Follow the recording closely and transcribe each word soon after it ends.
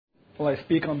Well, I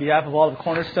speak on behalf of all of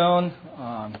Cornerstone.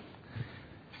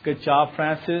 Good job,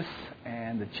 Francis,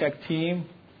 and the Czech team.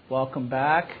 Welcome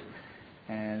back.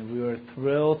 And we were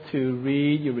thrilled to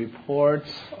read your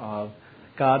reports of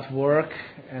God's work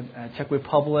in Czech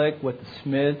Republic with the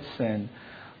Smiths and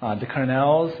the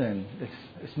Cornells. And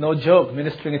it's no joke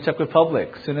ministering in Czech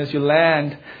Republic. As soon as you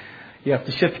land, you have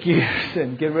to shift gears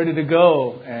and get ready to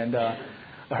go. And I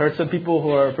heard some people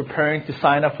who are preparing to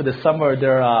sign up for the summer,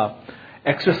 they're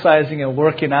exercising and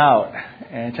working out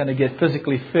and trying to get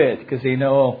physically fit because they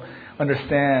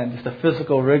understand just the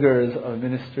physical rigors of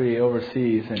ministry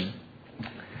overseas. And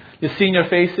you've seen your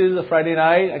faces a Friday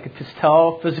night. I could just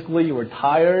tell physically you were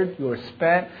tired, you were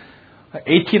spent.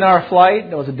 18-hour flight.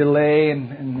 There was a delay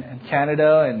in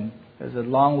Canada, and there's a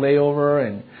long layover.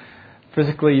 And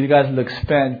physically, you guys look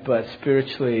spent, but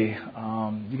spiritually,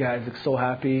 you guys look so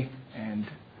happy and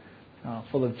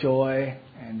full of joy.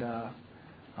 And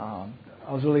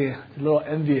I was really a little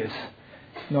envious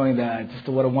knowing that just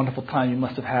what a wonderful time you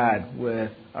must have had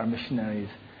with our missionaries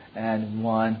and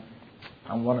one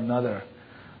another.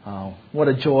 What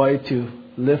a joy to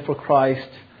live for Christ,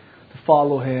 to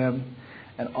follow Him,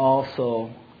 and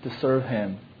also to serve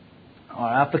Him.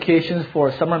 Our applications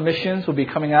for summer missions will be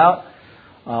coming out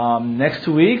next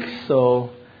week, so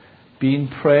be in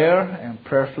prayer and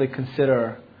prayerfully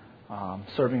consider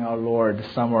serving our Lord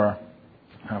this summer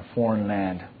in a foreign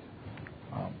land.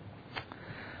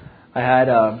 I had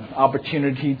an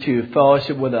opportunity to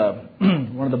fellowship with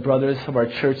one of the brothers of our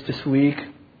church this week,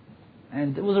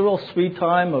 and it was a real sweet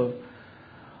time of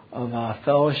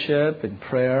fellowship and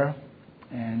prayer.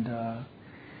 And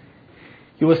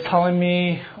he was telling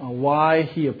me why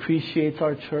he appreciates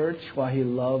our church, why he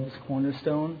loves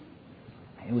Cornerstone.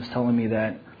 He was telling me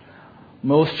that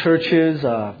most churches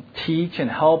teach and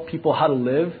help people how to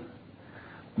live.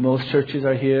 Most churches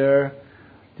are here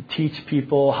to teach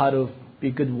people how to be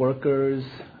good workers,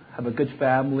 have a good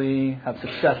family, have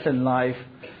success in life,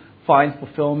 find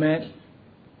fulfillment.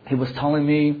 He was telling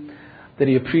me that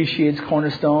he appreciates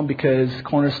Cornerstone because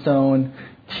Cornerstone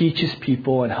teaches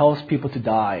people and helps people to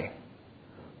die.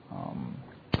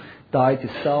 Die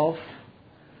to self,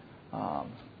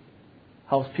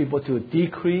 helps people to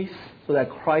decrease so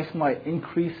that Christ might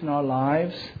increase in our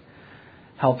lives,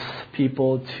 helps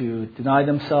people to deny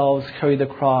themselves, carry the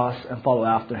cross, and follow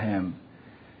after Him.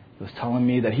 He was telling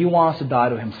me that he wants to die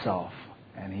to himself,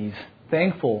 and he's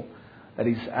thankful that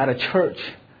he's at a church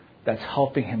that's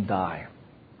helping him die.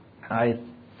 I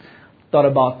thought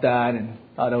about that and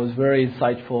thought it was very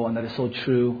insightful, and that is so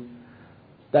true.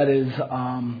 That is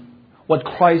what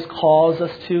Christ calls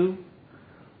us to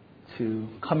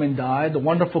come and die. The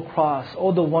wonderful cross,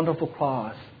 oh, the wonderful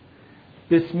cross,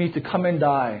 bids me to come and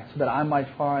die so that I might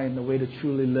find the way to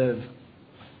truly live.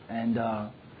 And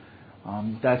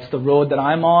that's the road that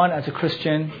I'm on as a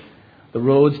Christian, the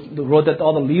road that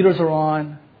all the leaders are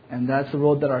on, and that's the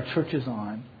road that our church is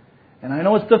on. And I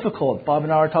know it's difficult. Bob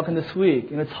and I are talking this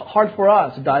week, and it's hard for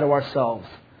us to die to ourselves.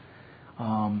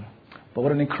 But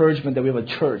what an encouragement that we have a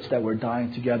church that we're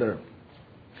dying together.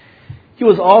 He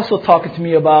was also talking to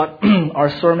me about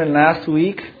our sermon last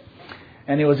week,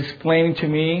 and he was explaining to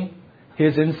me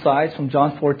his insights from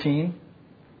John 14.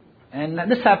 And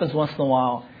this happens once in a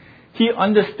while. He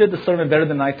understood the sermon better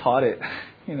than I taught it.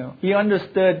 He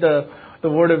understood the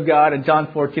Word of God in John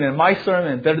 14 and my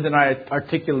sermon better than I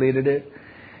articulated it.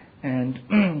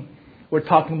 And we're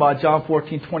talking about John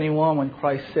 14:21 when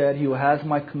Christ said, "He who has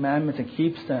my commandments and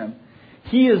keeps them,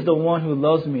 he is the one who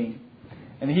loves me.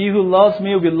 And he who loves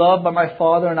me will be loved by my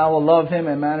Father, and I will love him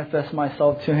and manifest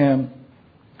myself to him."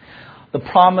 The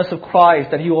promise of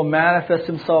Christ that He will manifest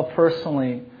Himself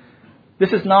personally.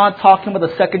 This is not talking about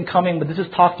the second coming, but this is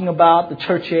talking about the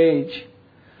church age.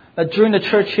 That during the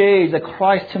church age, that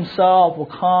Christ Himself will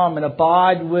come and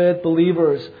abide with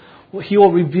believers. He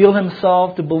will reveal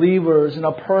Himself to believers in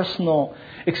a personal,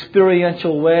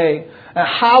 experiential way. And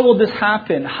how will this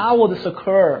happen? How will this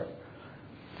occur?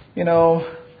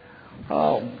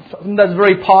 Something that's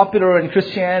very popular in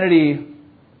Christianity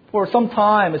for some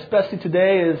time, especially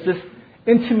today, is this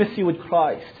intimacy with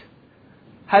Christ.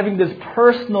 Having this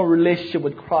personal relationship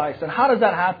with Christ. And how does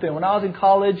that happen? When I was in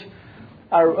college,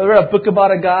 I read a book about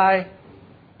a guy.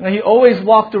 He always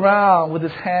walked around with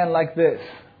his hand like this.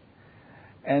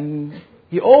 And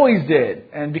he always did.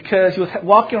 And because he was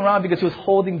walking around because he was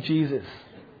holding Jesus.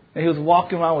 And he was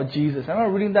walking around with Jesus. I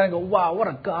remember reading that and go, wow, what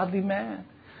a godly man.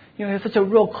 He has such a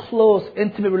real close,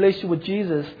 intimate relationship with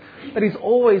Jesus that he's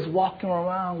always walking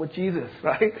around with Jesus,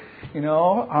 right?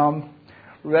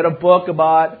 Read a book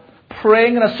about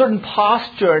praying in a certain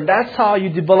posture, and that's how you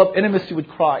develop intimacy with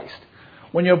Christ.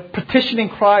 When you're petitioning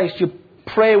Christ, you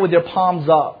pray with your palms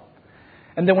up.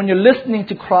 And then when you're listening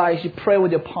to Christ, you pray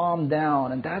with your palm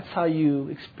down, and that's how you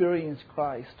experience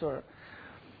Christ. Or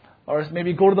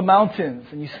maybe go to the mountains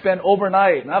and you spend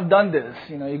overnight. And I've done this.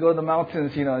 You go to the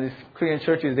mountains. These Korean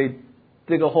churches, they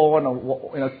dig a hole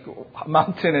in a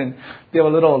mountain, and they have a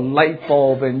little light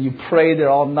bulb, and you pray there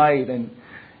all night, and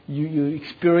you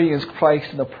experience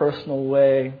Christ in a personal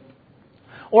way.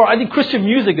 Or I think Christian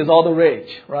music is all the rage,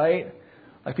 right?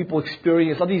 Like people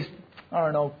experience all these,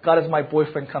 God is my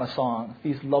boyfriend kind of songs,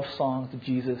 these love songs to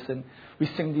Jesus, and we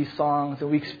sing these songs and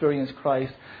we experience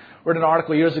Christ. I read an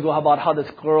article years ago about how this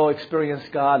girl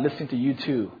experienced God listening to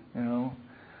U2,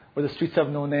 where the streets have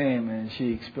no name, and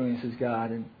she experiences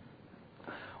God. And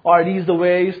are these the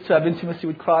ways to have intimacy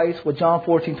with Christ? Well, John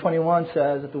 14:21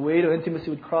 says that the way to intimacy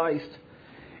with Christ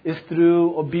is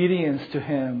through obedience to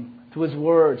Him, to His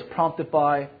words, prompted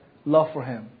by love for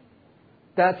Him.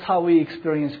 That's how we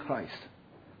experience Christ.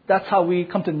 That's how we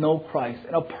come to know Christ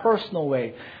in a personal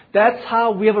way. That's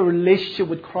how we have a relationship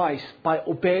with Christ, by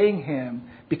obeying Him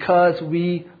because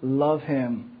we love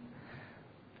Him.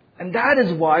 And that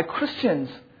is why Christians,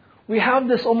 we have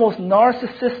this almost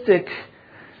narcissistic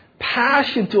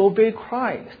passion to obey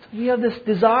Christ. We have this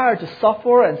desire to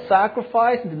suffer and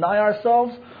sacrifice and deny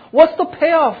ourselves. What's the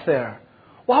payoff there?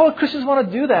 Why would Christians want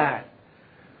to do that?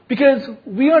 Because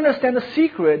we understand the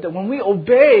secret that when we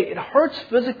obey, it hurts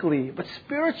physically, but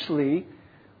spiritually,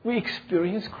 we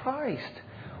experience Christ.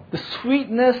 The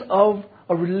sweetness of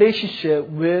a relationship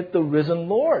with the risen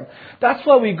Lord. That's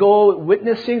why we go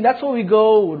witnessing. That's why we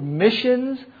go with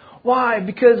missions. Why?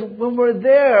 Because when we're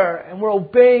there and we're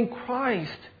obeying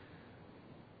Christ,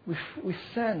 we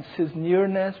sense His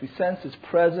nearness, we sense His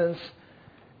presence,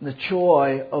 and the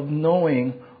joy of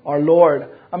knowing our Lord.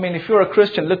 I mean, if you're a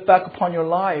Christian, look back upon your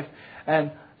life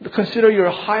and consider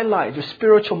your highlights, your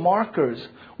spiritual markers.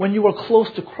 When you were close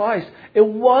to Christ, it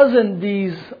wasn't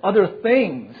these other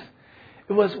things.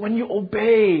 It was when you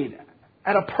obeyed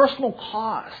at a personal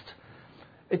cost.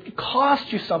 It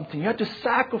cost you something. You had to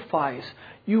sacrifice.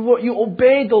 You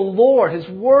obeyed the Lord, His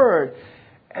Word.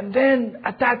 And then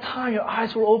at that time, your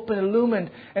eyes were open,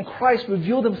 illumined, and Christ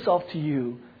revealed Himself to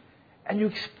you. And you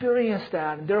experienced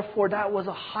that. And therefore, that was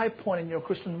a high point in your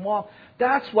Christian walk.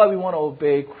 That's why we want to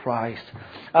obey Christ.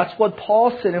 That's what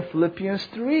Paul said in Philippians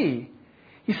 3.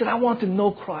 He said, I want to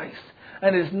know Christ.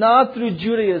 And it's not through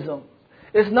Judaism.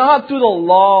 It's not through the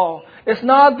law. It's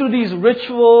not through these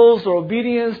rituals or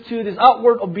obedience to this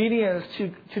outward obedience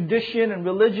to tradition and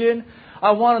religion.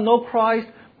 I want to know Christ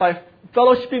by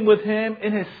fellowshipping with Him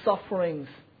in His sufferings.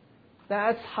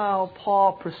 That's how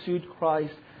Paul pursued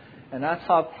Christ. And that's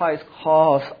how Christ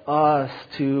calls us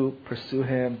to pursue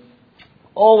Him.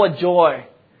 Oh, what joy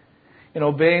in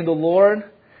obeying the Lord.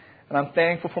 And I'm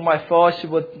thankful for my fellowship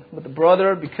with the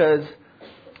brother, because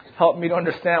it helped me to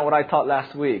understand what I taught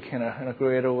last week in a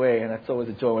greater way. And that's always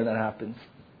a joy when that happens.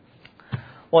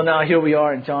 Well, now here we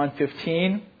are in John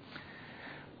 15.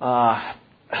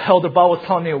 Elder Bob was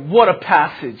telling me, what a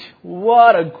passage.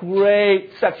 What a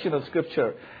great section of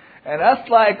Scripture. And that's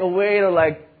like a way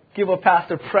to give a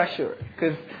pastor pressure,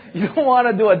 because you don't want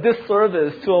to do a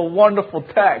disservice to a wonderful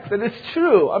text. And it's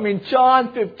true. I mean,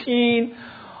 John 15,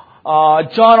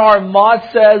 John R. Mott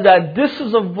says that this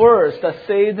is a verse that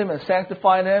saved him and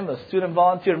sanctified him, a student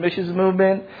volunteer missions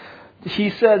movement. He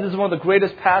says this is one of the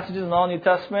greatest passages in all New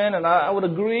Testament, and I would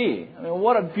agree. I mean,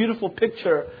 what a beautiful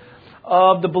picture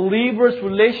of the believer's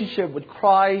relationship with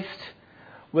Christ,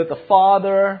 with the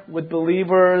Father, with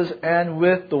believers, and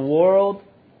with the world.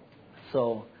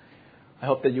 So I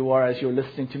hope that you are, as you're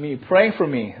listening to me, praying for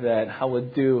me that I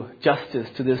would do justice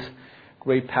to this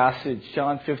great passage.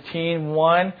 John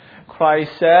 15:1,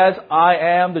 Christ says, I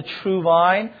am the true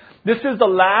vine. This is the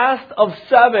last of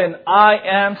 7 I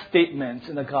am statements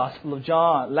in the Gospel of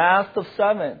John. Last of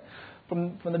 7.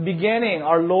 From the beginning,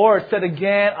 our Lord said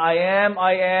again, I am,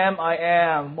 I am, I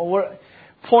am. Well, we're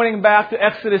pointing back to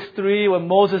Exodus 3 when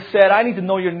Moses said, I need to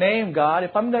know your name, God.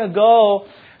 If I'm going to go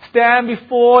stand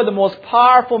before the most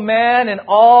powerful man in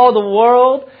all the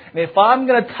world, and if I'm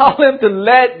going to tell him to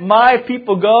let my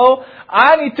people go,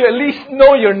 I need to at least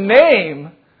know your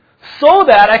name so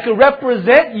that I can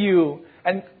represent you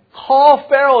and call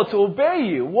Pharaoh to obey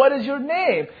you. What is your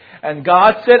name? And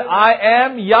God said, I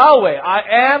am Yahweh.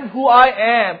 I am who I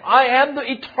am. I am the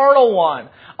eternal one.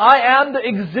 I am the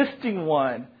existing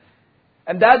one.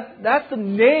 And that's the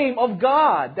name of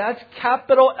God. That's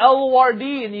capital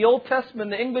L-O-R-D in the Old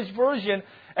Testament, the English version.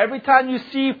 Every time you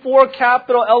see 4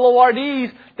 capital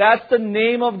L-O-R-Ds, that's the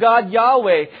name of God,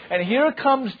 Yahweh. And here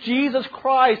comes Jesus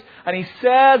Christ, and He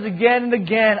says again and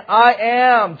again, I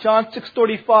am, John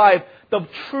 6:35, the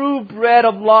true bread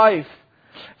of life.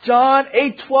 John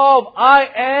 8:12, I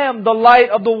am the light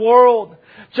of the world.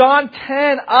 John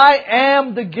 10, I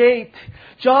am the gate.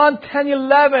 John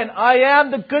 10:11, I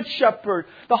am the good shepherd.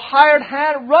 The hired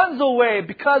hand runs away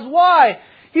because why?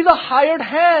 He's a hired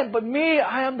hand, but me,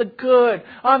 I am the good.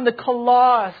 I'm the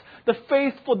kalos, the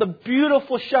faithful, the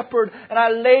beautiful shepherd, and I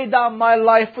lay down my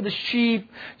life for the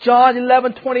sheep. John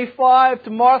 11:25, to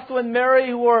Martha and Mary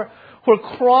who are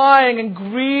crying and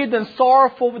grieved and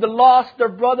sorrowful over the loss of their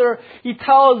brother, He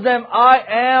tells them, I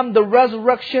am the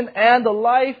resurrection and the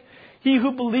life. He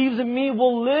who believes in me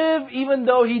will live even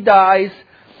though he dies.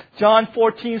 John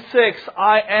 14:6,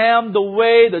 I am the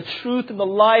way, the truth, and the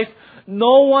life.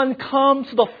 No one comes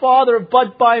to the Father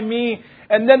but by me.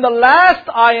 And then the last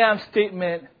I am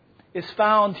statement is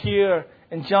found here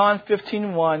in John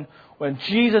 15:1 when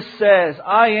Jesus says,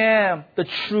 I am the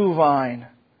true vine.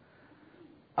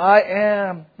 I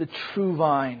am the true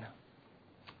vine.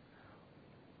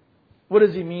 What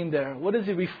does He mean there? What is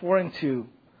He referring to?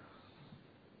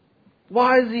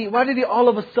 Why did He all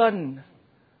of a sudden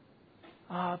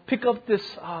pick up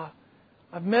this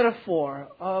a metaphor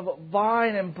of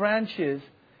vine and branches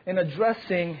in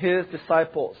addressing His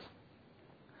disciples?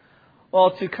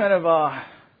 Well, to kind of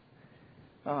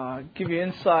give you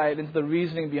insight into the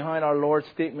reasoning behind our Lord's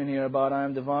statement here about I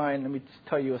am the vine, let me just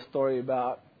tell you a story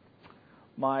about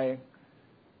my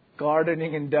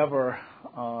gardening endeavor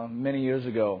many years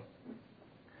ago.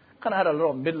 Kind of had a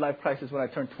little midlife crisis when I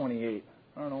turned 28.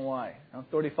 I don't know why. I'm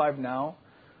 35 now.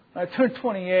 When I turned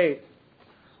 28,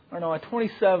 I don't know, at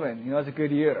 27, that's a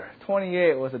good year.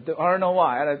 28 was I don't know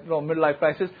why. I had a little midlife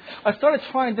crisis. I started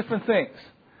trying different things.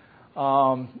 I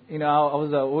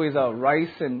was always a rice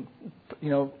and,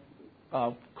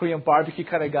 Korean barbecue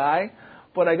kind of guy.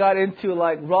 But I got into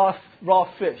like raw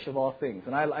fish of all things.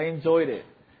 And I enjoyed it.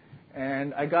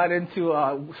 And I got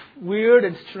into weird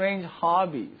and strange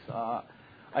hobbies.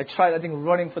 I tried, I think,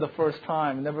 running for the first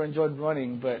time. I never enjoyed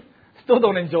running, but still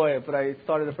don't enjoy it. But I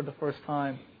started it for the first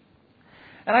time.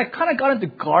 And I kind of got into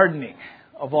gardening,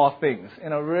 of all things,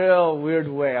 in a real weird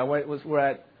way. We're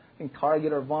at, I think,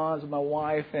 Target or Vons with my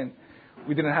wife, and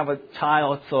we didn't have a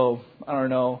child, so, I don't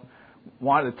know,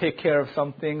 wanted to take care of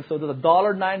some things. So there's a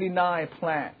 $1.99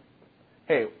 plant.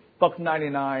 Hey,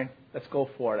 $1.99, let's go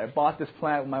for it. I bought this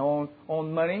plant with my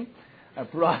own money. I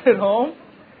brought it home,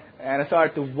 and I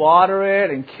started to water it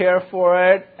and care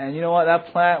for it. And you know what? That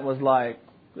plant was like,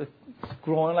 it's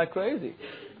growing like crazy.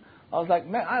 I was like,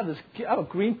 man, I have a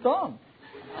green thumb.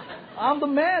 I'm the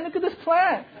man. Look at this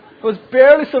plant. It was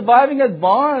barely surviving at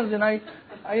Barnes, and I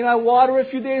water it a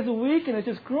few days a week, and it's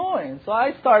just growing. So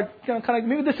I start kind of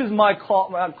maybe this is my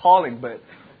calling, but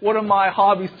what are my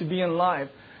hobbies to be in life?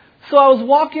 So I was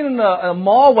walking in a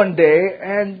mall one day,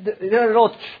 and there were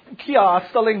little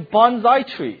kiosks selling bonsai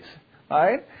trees,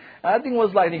 right? I think it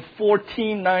was like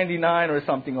 $14.99 or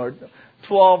something, or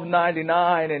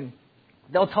 $12.99, and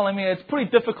they were telling me it's pretty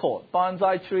difficult.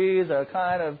 Bonsai trees are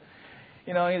kind of,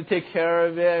 you need to take care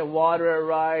of it, water it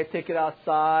right, take it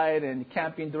outside, and you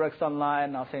can't be in direct sunlight.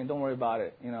 And I was saying, don't worry about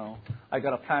it. I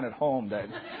got a plant at home that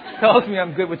tells me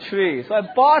I'm good with trees. So I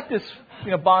bought this,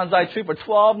 bonsai tree for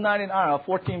 $12.99, I don't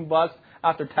know, $14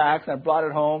 after tax, and I brought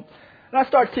it home. And I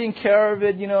started taking care of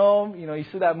it, you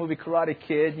see that movie Karate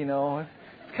Kid,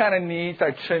 it's kind of neat.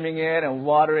 Start trimming it and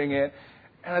watering it.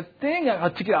 And the thing, I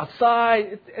took it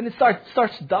outside, and it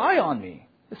starts to die on me.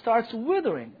 It starts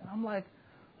withering. And I'm like,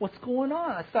 what's going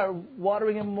on? I start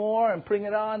watering it more and putting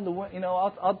it on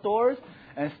outdoors,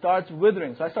 and it starts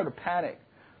withering. So I start to panic.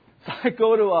 So I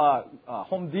go to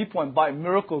Home Depot and buy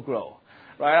Miracle-Gro.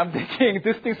 Right? I'm thinking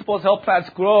this thing's supposed to help plants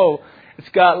grow. It's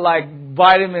got like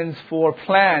vitamins for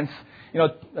plants.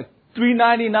 Like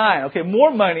 $3.99. Okay,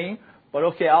 more money. But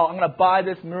okay, I'm going to buy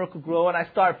this Miracle-Gro, and I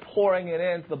start pouring it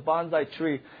into the bonsai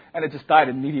tree, and it just died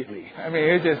immediately. I mean,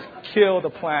 it just killed the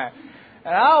plant.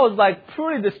 And I was like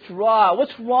pretty distraught.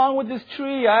 What's wrong with this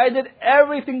tree? I did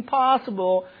everything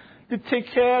possible to take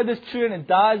care of this tree, and it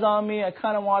dies on me. I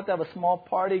kind of want to have a small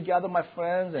party, gather my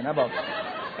friends, and have a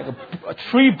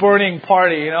tree burning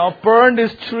party, burn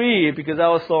this tree because I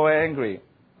was so angry.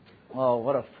 Oh,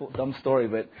 what a dumb story,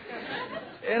 but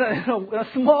in a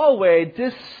small way,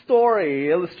 this story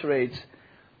illustrates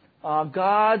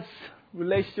God's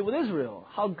relationship with Israel,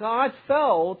 how God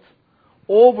felt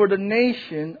over the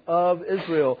nation of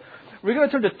Israel. We're going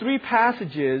to turn to three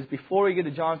passages before we get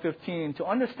to John 15 to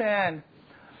understand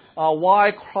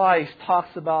why Christ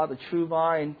talks about the true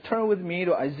vine. Turn with me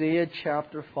to Isaiah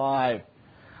chapter 5.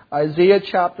 Isaiah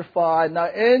chapter 5. Now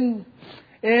in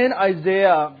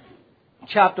Isaiah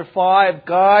chapter 5,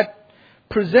 God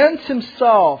presents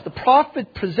Himself. The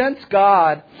prophet presents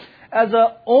God as an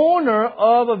owner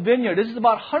of a vineyard. This is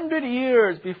about 100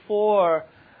 years before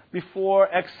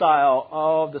exile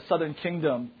of the southern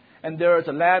kingdom. And there is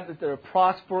a land that they're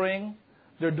prospering.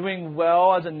 They're doing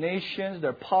well as a nation.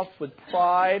 They're puffed with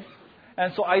pride.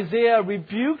 And so Isaiah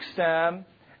rebukes them,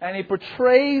 and he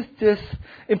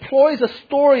employs a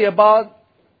story about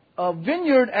a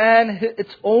vineyard and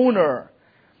its owner,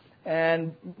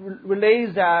 and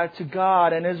relays that to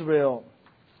God and Israel.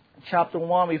 In chapter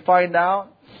 1, we find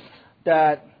out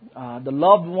that the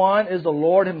loved one is the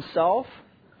Lord Himself,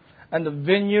 and the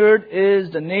vineyard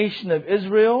is the nation of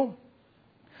Israel.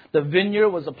 The vineyard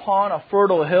was upon a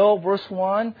fertile hill, verse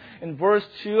 1. In verse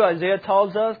 2, Isaiah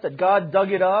tells us that God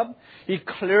dug it up. He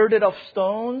cleared it of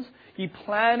stones. He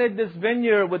planted this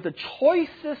vineyard with the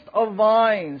choicest of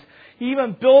vines. He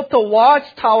even built a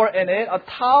watchtower in it, a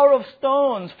tower of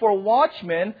stones for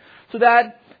watchmen, so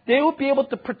that they would be able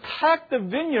to protect the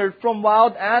vineyard from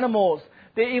wild animals.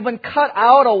 They even cut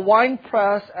out a wine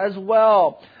press as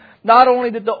well. Not only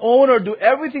did the owner do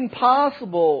everything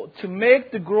possible to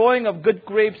make the growing of good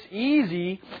grapes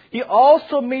easy, he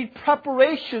also made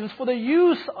preparations for the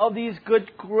use of these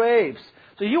good grapes.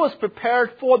 So he was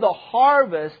prepared for the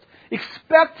harvest,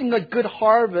 expecting a good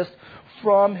harvest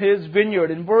from his vineyard.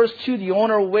 In verse 2, the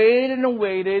owner waited and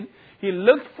waited. He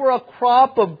looked for a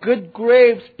crop of good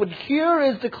grapes, but here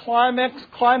is the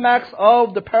climax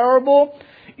of the parable.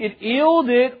 It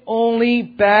yielded only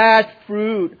bad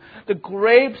fruit. The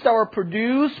grapes that were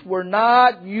produced were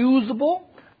not usable.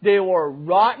 They were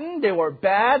rotten. They were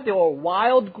bad. They were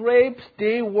wild grapes.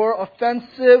 They were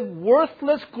offensive,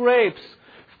 worthless grapes,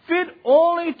 fit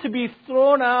only to be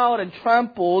thrown out and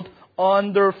trampled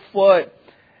underfoot.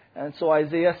 And so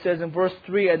Isaiah says in verse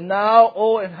 3, "And now,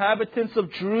 O inhabitants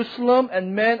of Jerusalem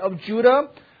and men of Judah,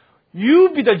 you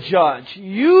be the judge.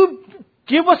 You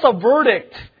give us a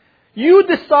verdict. You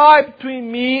decide between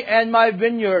me and my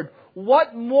vineyard.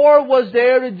 What more was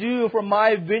there to do for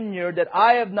my vineyard that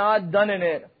I have not done in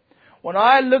it? When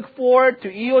I looked for it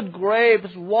to yield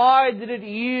grapes, why did it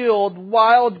yield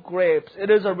wild grapes?" It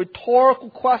is a rhetorical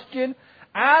question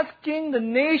asking the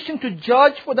nation to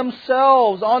judge for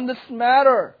themselves on this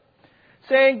matter.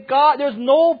 Saying, God, there's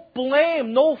no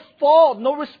blame, no fault,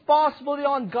 no responsibility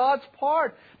on God's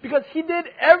part, because He did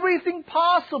everything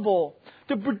possible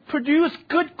to produce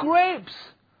good grapes.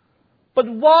 But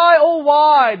why, oh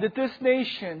why, did this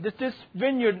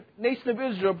vineyard, nation of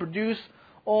Israel, produce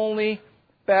only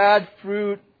bad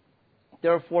fruit?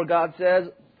 Therefore, God says,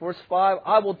 verse 5,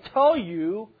 "I will tell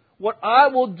you what I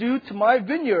will do to my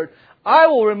vineyard. I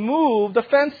will remove the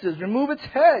fences, remove its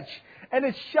hedge, and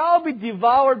it shall be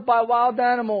devoured by wild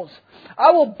animals.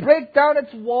 I will break down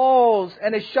its walls,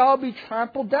 and it shall be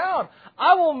trampled down.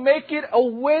 I will make it a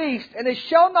waste, and it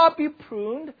shall not be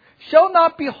pruned, shall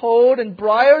not be hoed, and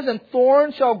briars and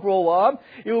thorns shall grow up.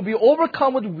 It will be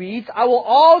overcome with weeds. I will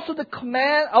also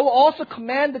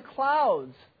command the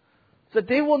clouds, so that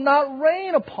they will not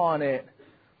rain upon it."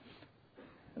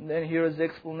 And then here is the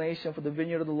explanation for the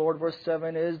vineyard of the Lord. Verse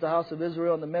 7 is, "The house of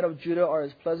Israel and the men of Judah are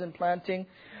His pleasant planting."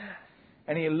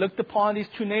 And He looked upon these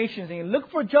two nations, and He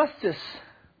looked for justice,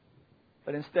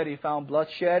 but instead He found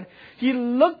bloodshed. He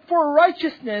looked for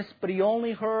righteousness, but He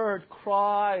only heard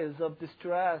cries of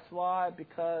distress. Why?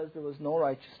 Because there was no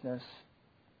righteousness.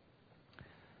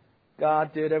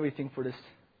 God did everything for this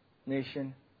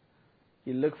nation.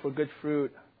 He looked for good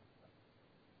fruit,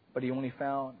 but He only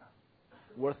found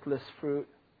worthless fruit.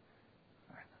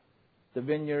 The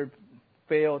vineyard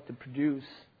failed to produce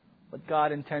what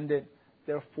God intended.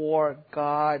 Therefore,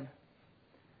 God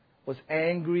was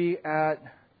angry at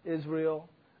Israel,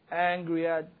 angry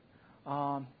at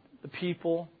the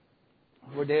people,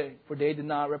 for they did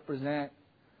not represent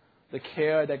the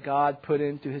care that God put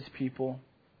into His people.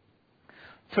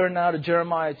 Turn now to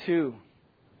Jeremiah 2.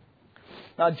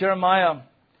 Now,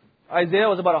 Isaiah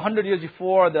was about 100 years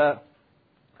before the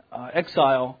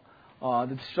exile,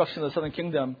 the destruction of the southern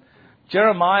kingdom.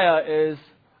 Jeremiah is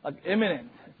imminent.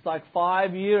 It's like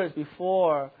 5 years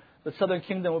before the southern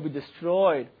kingdom will be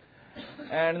destroyed.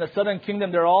 And in the southern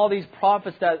kingdom, there are all these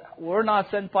prophets that were not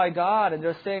sent by God, and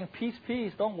they're saying, "Peace,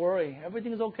 peace, don't worry,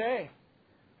 everything is okay.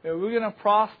 We're going to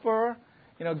prosper.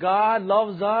 God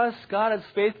loves us. God is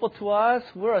faithful to us.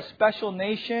 We're a special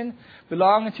nation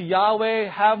belonging to Yahweh.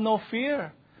 Have no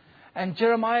fear." And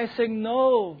Jeremiah is saying,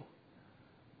 no.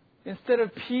 Instead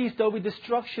of peace, there will be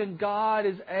destruction. God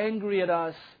is angry at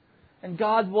us. And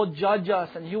God will judge us.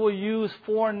 And He will use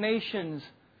foreign nations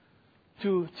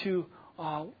to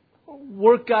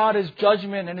work out His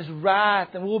judgment and His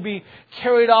wrath. And we'll be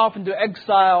carried off into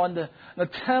exile. And the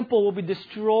temple will be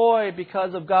destroyed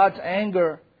because of God's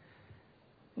anger.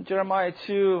 In Jeremiah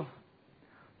 2,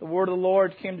 The word of the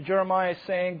Lord came to Jeremiah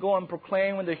saying, "Go and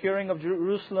proclaim in the hearing of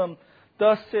Jerusalem,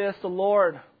 thus saith the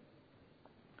Lord,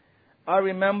 I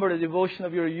remember the devotion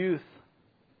of your youth,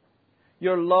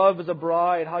 your love as a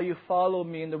bride, how you followed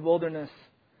me in the wilderness,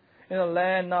 in a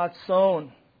land not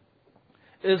sown."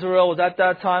 Israel was at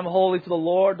that time holy to the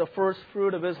Lord, the first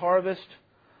fruit of His harvest.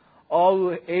 All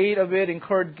who ate of it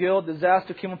incurred guilt.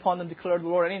 Disaster came upon them, declared the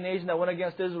Lord. Any nation that went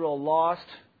against Israel lost.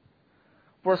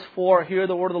 Verse 4, "Hear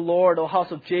the word of the Lord, O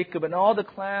house of Jacob, and all the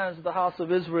clans of the house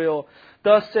of Israel.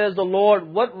 Thus says the Lord,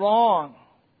 what wrong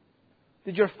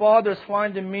did your fathers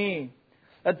find in me,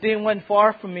 that they went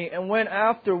far from me, and went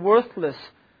after worthlessness,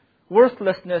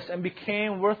 and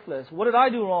became worthless?" What did I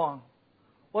do wrong?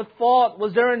 What fault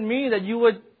was there in me that you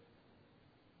would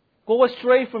go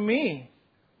astray from me?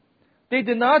 They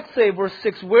did not say, verse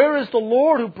 6, "Where is the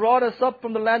Lord who brought us up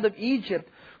from the land of Egypt,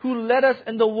 who led us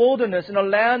in the wilderness, in a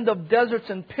land of deserts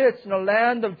and pits, in a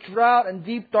land of drought and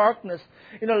deep darkness,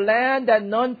 in a land that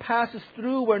none passes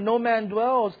through, where no man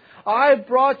dwells? I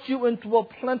brought you into a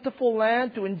plentiful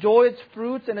land to enjoy its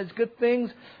fruits and its good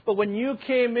things. But when you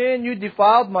came in, you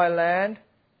defiled my land.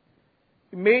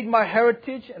 You made my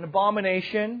heritage an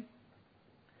abomination."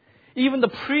 Even the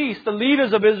priests, the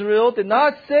leaders of Israel, did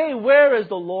not say, "Where is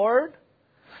the Lord?"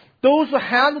 Those who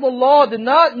handled the law did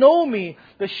not know me.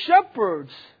 The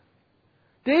shepherds,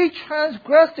 they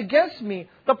transgressed against me.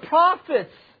 The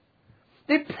prophets,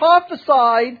 they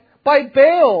prophesied by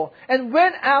Baal and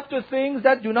went after things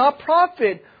that do not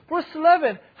profit. Verse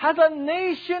 11, has a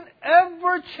nation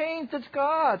ever changed its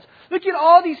gods? Look at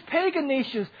all these pagan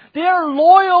nations. They are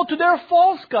loyal to their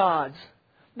false gods.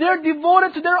 They are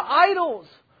devoted to their idols.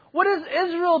 What is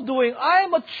Israel doing? I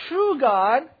am a true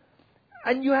God,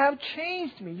 and you have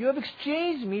changed me. You have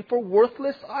exchanged me for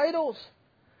worthless idols.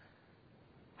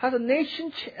 Has a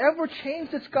nation ever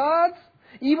changed its gods?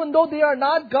 Even though they are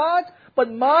not gods,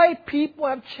 but my people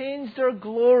have changed their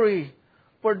glory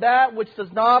for that which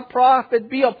does not profit.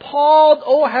 Be appalled,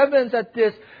 O heavens, at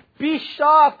this. Be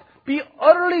shocked. Be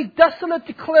utterly desolate,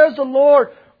 declares the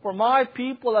Lord. For my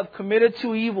people have committed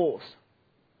two evils.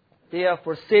 They have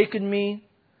forsaken me,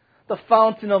 the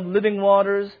fountain of living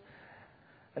waters,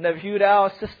 and have hewed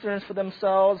out cisterns for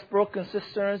themselves, broken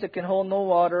cisterns that can hold no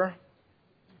water.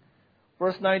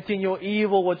 Verse 19, your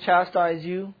evil will chastise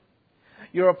you.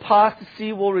 Your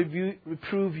apostasy will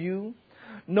reprove you.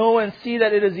 Know and see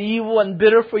that it is evil and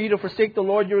bitter for you to forsake the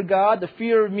Lord your God. The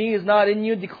fear of me is not in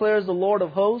you, declares the Lord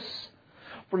of hosts.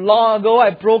 For long ago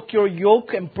I broke your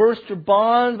yoke and burst your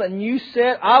bonds, and you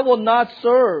said, I will not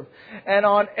serve. And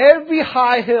on every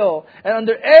high hill and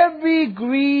under every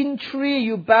green tree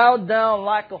you bowed down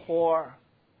like a whore.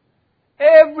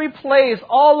 Every place,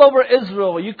 all over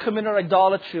Israel, you committed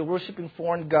idolatry, worshipping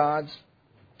foreign gods.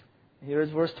 Here's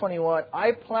verse 21.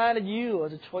 I planted you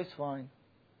as a choice vine.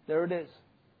 There it is.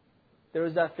 There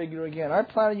is that figure again. I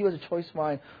planted you as a choice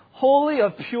vine, wholly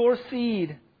of pure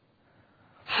seed.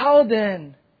 How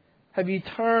then have you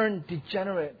turned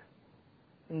degenerate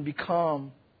and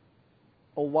become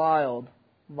a wild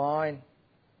vine?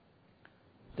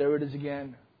 There it is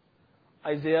again.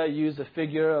 Isaiah used the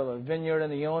figure of a vineyard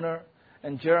and the owner.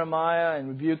 And Jeremiah, in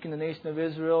rebuking the nation of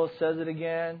Israel, says it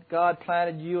again. God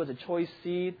planted you as a choice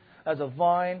seed, as a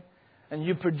vine, and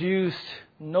you produced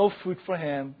no fruit for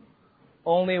Him,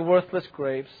 only worthless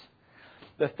grapes.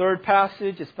 The third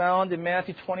passage is found in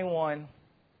Matthew 21,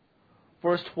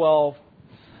 verse 12.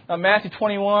 Now, Matthew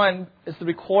 21 is the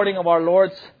recording of our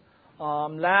Lord's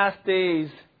last days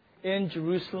in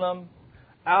Jerusalem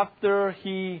after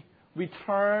He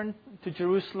returned to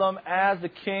Jerusalem as the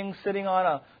king sitting on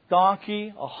a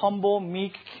donkey, a humble,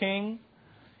 meek king.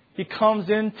 He comes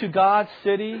into God's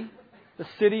city, the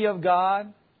city of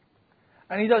God,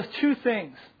 and He does two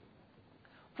things.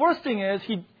 First thing is,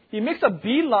 He makes a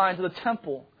beeline to the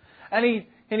temple, and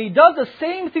He does the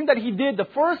same thing that He did the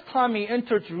first time He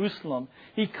entered Jerusalem.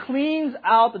 He cleans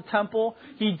out the temple.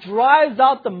 He drives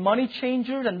out the money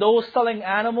changers and those selling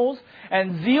animals.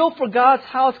 And zeal for God's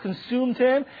house consumed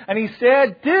Him. And He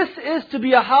said, this is to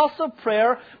be a house of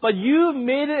prayer, but you've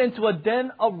made it into a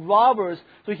den of robbers.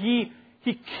 So He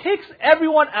kicks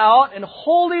everyone out in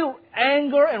holy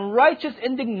anger and righteous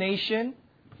indignation.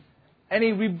 And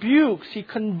He rebukes, He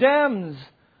condemns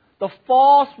the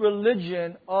false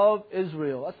religion of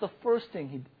Israel. That's the first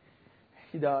thing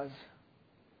He does.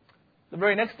 The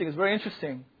very next thing is very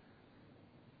interesting.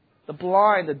 The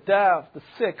blind, the deaf, the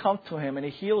sick come to Him and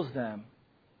He heals them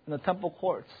in the temple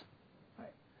courts.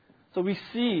 Right? So we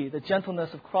see the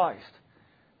gentleness of Christ.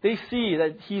 They see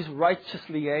that He's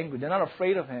righteously angry. They're not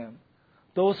afraid of Him.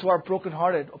 Those who are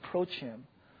brokenhearted approach Him.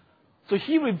 So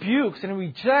He rebukes and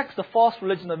rejects the false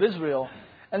religion of Israel.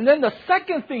 And then the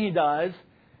second thing he does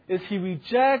is he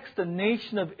rejects the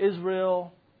nation of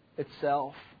Israel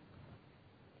itself.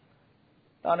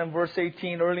 Down in verse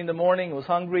 18, early in the morning, he was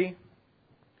hungry.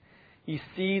 He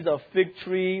sees a fig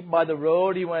tree by the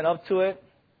road. He went up to it.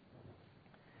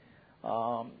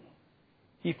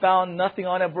 He found nothing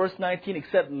on it, verse 19,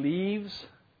 except leaves.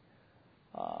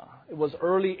 It was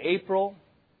early April.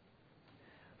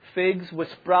 Figs would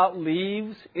sprout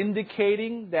leaves,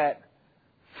 indicating that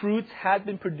fruits had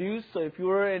been produced. So if you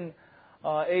were in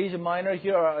Asia Minor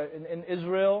here, or in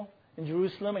Israel, in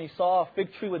Jerusalem, and you saw a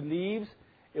fig tree with leaves,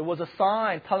 it was a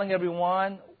sign telling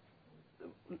everyone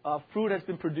fruit has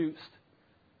been produced.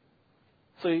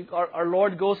 So our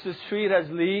Lord goes to this tree, it has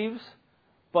leaves,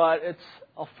 but it's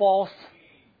a false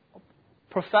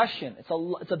profession.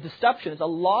 It's a deception. It's a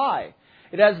lie.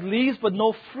 It has leaves but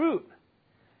no fruit.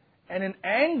 And in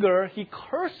anger, he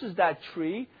curses that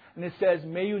tree, and it says,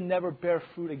 "May you never bear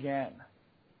fruit again."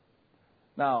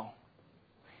 Now,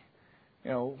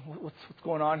 what's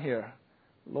going on here?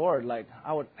 Lord,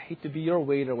 I would hate to be your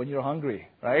waiter when you're hungry,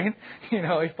 right?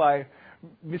 If I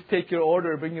mistake your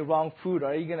order, bring you wrong food,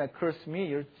 are you going to curse me?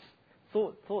 You're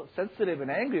so sensitive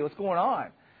and angry. What's going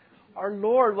on? Our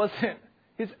Lord wasn't.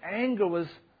 His anger was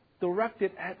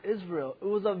directed at Israel. It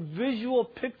was a visual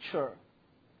picture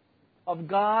of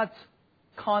God's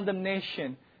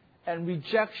condemnation and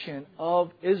rejection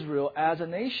of Israel as a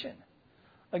nation.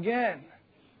 Again,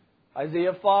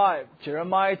 Isaiah 5,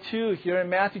 Jeremiah 2, here in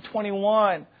Matthew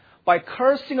 21, by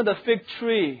cursing of the fig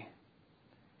tree,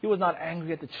 he was not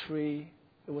angry at the tree.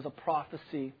 It was a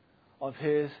prophecy of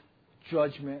his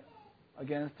judgment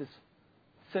against this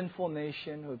sinful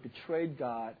nation who had betrayed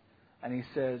God. And he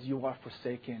says, "You are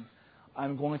forsaken.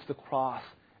 I'm going to the cross,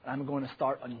 and I'm going to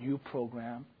start a new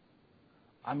program.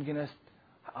 I'm going to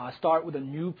start with a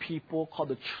new people called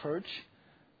the church.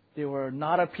 They were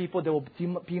not a people. They will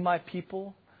be my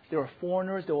people. They were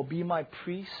foreigners. They will be my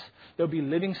priests. They'll be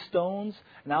living stones.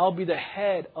 And I'll be the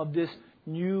head of this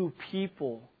new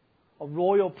people, a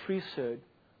royal priesthood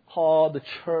called the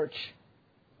church."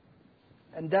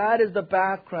 And that is the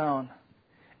background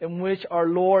in which our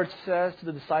Lord says to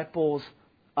the disciples,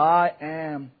 "I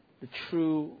am the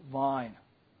true vine."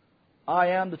 I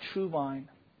am the true vine.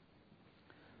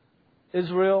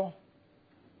 Israel,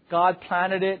 God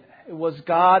planted it. It was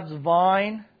God's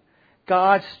vine,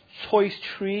 God's choice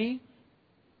tree,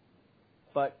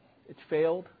 but it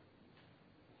failed.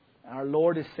 Our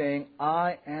Lord is saying,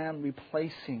 "I am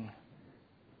replacing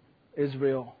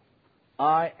Israel.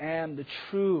 I am the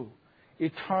true,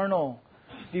 eternal,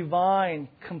 divine,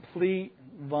 complete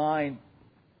vine."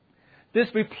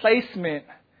 This replacement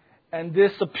and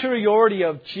this superiority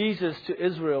of Jesus to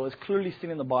Israel is clearly seen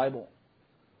in the Bible.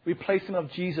 Replacement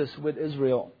of Jesus with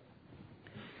Israel.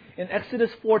 In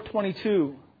Exodus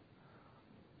 4:22,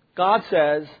 God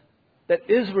says that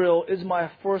Israel is my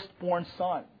firstborn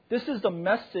son. This is the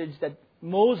message that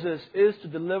Moses is to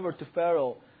deliver to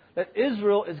Pharaoh, that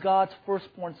Israel is God's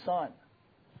firstborn son.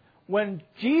 When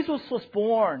Jesus was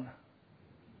born,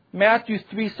 Matthew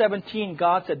 3:17,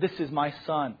 God said, "This is my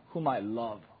son, whom I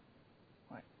love."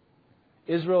 Right?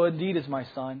 Israel indeed is my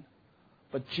son,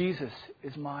 but Jesus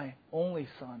is my only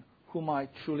son, whom I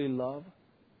truly love.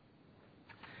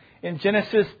 In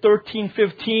Genesis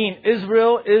 13:15,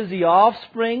 Israel is the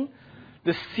offspring,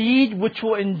 the seed which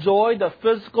will enjoy the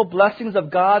physical blessings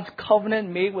of God's covenant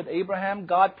made with Abraham.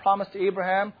 God promised to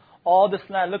Abraham all this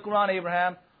land. Look around,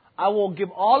 Abraham. I will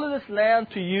give all of this land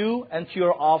to you and to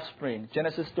your offspring.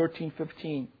 Genesis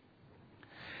 13:15.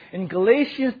 In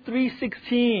Galatians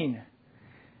 3:16,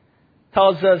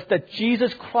 tells us that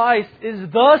Jesus Christ is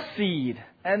the seed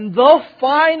and the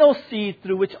final seed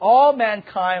through which all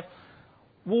mankind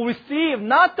will receive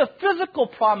not the physical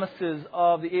promises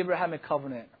of the Abrahamic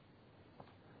covenant,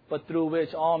 but through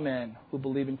which all men who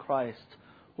believe in Christ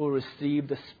will receive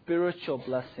the spiritual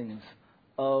blessings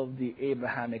of the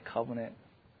Abrahamic covenant.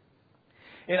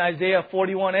 In Isaiah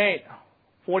 41:8,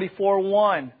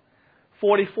 44:1,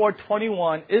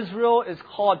 44:21, Israel is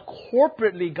called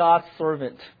corporately God's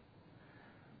servant.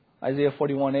 Isaiah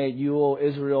 41:8, "You, O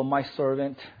Israel, my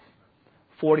servant."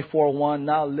 44:1,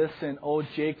 "Now listen, O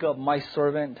Jacob, my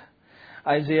servant."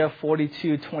 Isaiah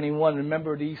 42:21,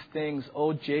 "Remember these things,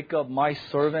 O Jacob, my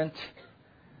servant."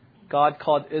 God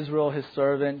called Israel his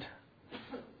servant,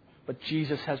 but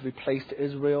Jesus has replaced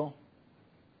Israel.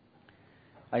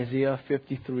 Isaiah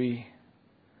 53,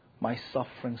 "My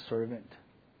suffering servant,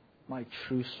 my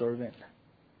true servant."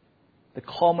 The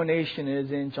culmination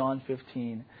is in John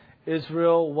 15.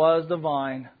 Israel was the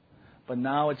vine, but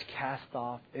now it's cast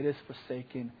off. It is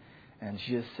forsaken. And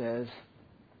Jesus says,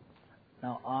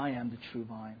 "Now I am the true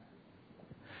vine."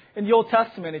 In the Old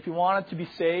Testament, if you wanted to be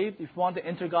saved, if you wanted to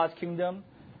enter God's kingdom,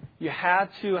 you had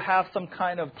to have some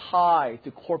kind of tie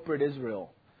to corporate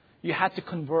Israel. You had to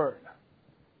convert,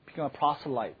 become a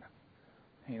proselyte,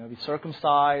 be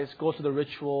circumcised, go through the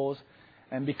rituals,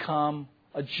 and become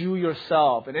a Jew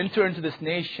yourself and enter into this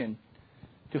nation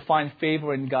to find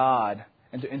favor in God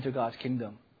and to enter God's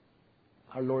kingdom.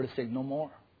 Our Lord is saying, no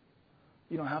more.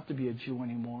 You don't have to be a Jew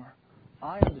anymore.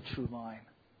 I am the true vine.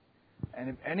 And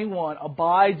if anyone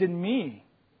abides in me,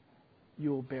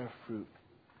 you will bear fruit.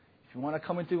 If you want to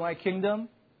come into my kingdom,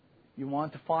 you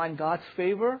want to find God's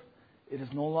favor, it is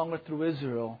no longer through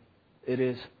Israel. It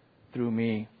is through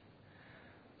me.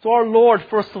 So our Lord,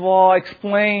 first of all,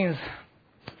 explains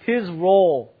His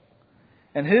role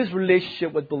and His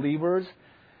relationship with believers.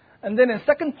 And then in the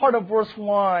second part of verse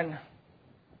 1,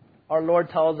 our Lord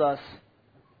tells us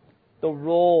the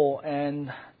role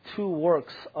and two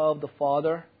works of the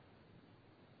Father.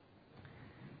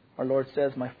 Our Lord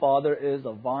says, my Father is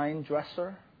a vine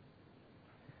dresser.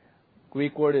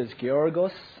 Greek word is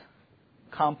georgos.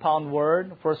 Compound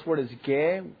word. First word is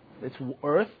ge. It's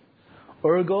earth.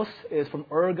 Ergos is from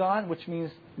ergon, which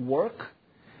means work.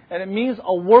 And it means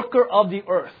a worker of the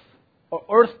earth, or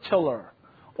earth tiller,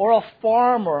 or a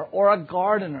farmer, or a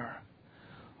gardener.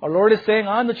 Our Lord is saying,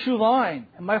 I'm the true vine.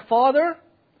 And my Father,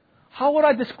 how would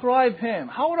I describe Him?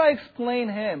 How would I explain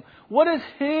Him? What is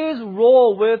His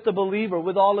role with the believer,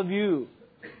 with all of you?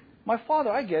 My Father,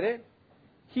 I get it.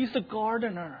 He's the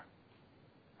gardener.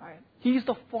 Right? He's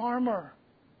the farmer.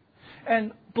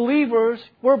 And believers,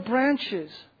 we're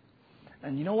branches.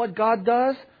 And you know what God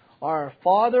does? Our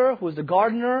Father, who is the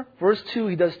gardener, verse 2,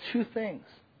 He does two things.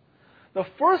 The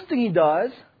first thing He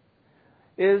does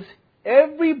is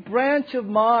every branch of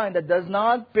mine that does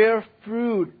not bear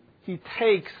fruit, He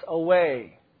takes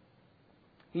away.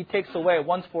 He takes away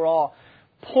once for all.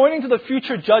 Pointing to the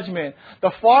future judgment,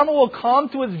 the farmer will come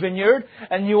to his vineyard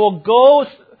and he will go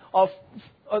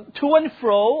to and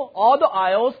fro all the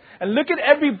aisles and look at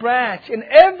every branch. And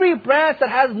every branch that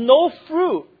has no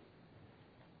fruit,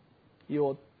 He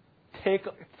will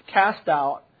cast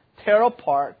out, tear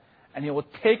apart, and He will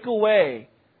take away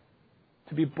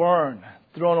to be burned,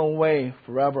 thrown away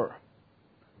forever.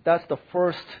 That's the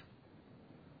first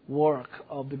work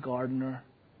of the gardener.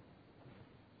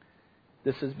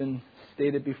 This has been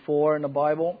stated before in the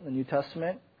Bible, the New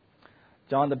Testament.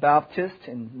 John the Baptist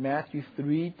in Matthew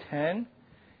 3:10,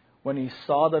 when he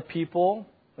saw the people,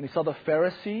 when he saw the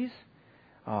Pharisees,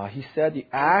 he said the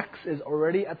axe is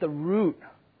already at the root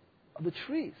of the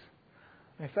trees.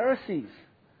 The Pharisees,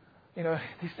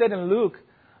 he said in Luke,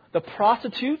 the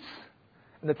prostitutes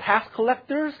and the tax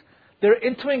collectors, they're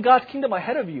entering God's kingdom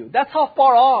ahead of you. That's how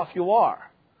far off you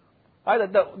are.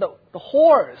 Right? The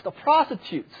whores, the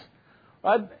prostitutes,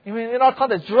 right? They're not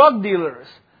called the drug dealers.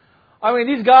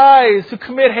 These guys who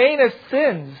commit heinous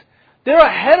sins, they're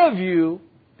ahead of you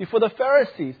before the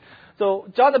Pharisees. So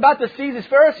John the Baptist sees these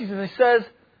Pharisees and he says,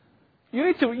 you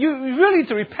really need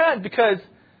to repent because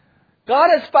God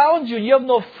has found you and you have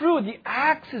no fruit. The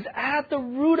axe is at the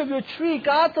root of your tree.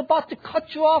 God's about to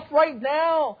cut you off right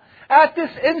now, at this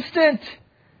instant.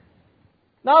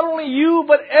 Not only you,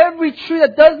 but every tree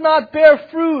that does not bear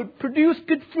fruit, produce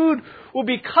good fruit, will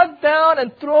be cut down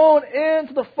and thrown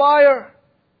into the fire.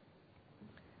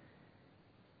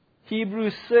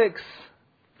 Hebrews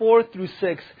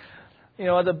 6:4-6.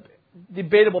 The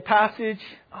debatable passage.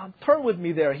 Turn with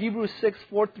me there. Hebrews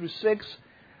 6:4-6.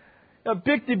 A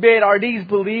big debate. Are these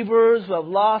believers who have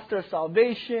lost their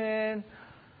salvation?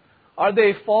 Are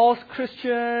they false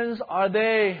Christians? Are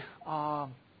they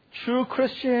true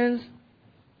Christians?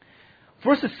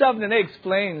 Verses 7 and 8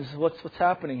 explains what's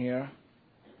happening here.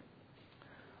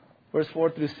 Verse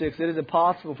 4-6. It is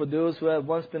impossible for those who have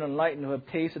once been enlightened, who have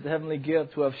tasted the heavenly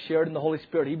gift, who have shared in the Holy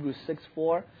Spirit. Hebrews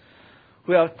 6:4.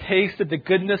 Who have tasted the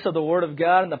goodness of the Word of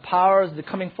God and the powers of the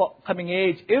coming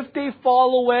age, if they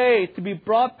fall away, to be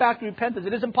brought back to repentance.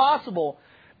 It is impossible,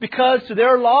 because to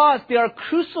their loss they are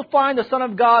crucifying the Son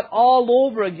of God all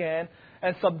over again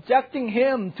and subjecting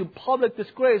Him to public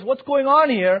disgrace. What's going on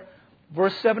here?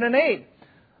 Verse 7 and 8.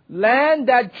 Land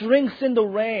that drinks in the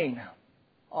rain,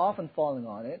 often falling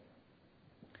on it,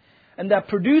 and that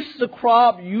produces a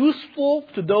crop useful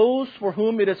to those for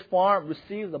whom it is farmed,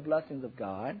 receives the blessings of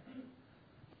God.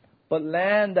 But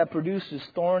land that produces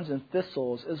thorns and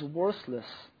thistles is worthless,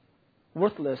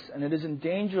 and it is in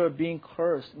danger of being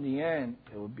cursed. In the end,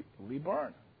 it will be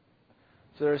burned.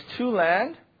 So there's two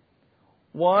land.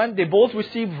 One, they both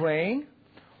receive rain.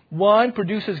 One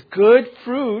produces good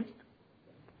fruit.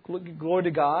 Glory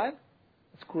to God.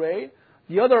 That's great.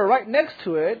 The other, right next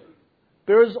to it,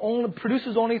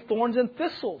 produces only thorns and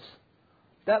thistles.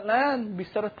 that land will be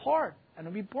set apart and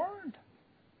will be burned.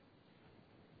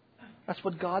 That's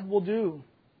what God will do.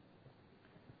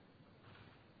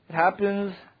 It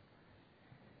happens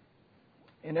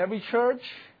in every church,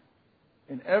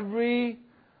 in every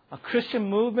Christian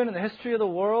movement in the history of the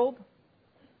world.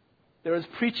 There is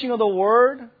preaching of the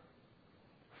Word,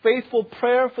 faithful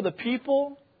prayer for the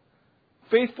people,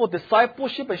 faithful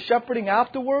discipleship and shepherding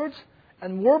afterwards,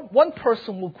 and one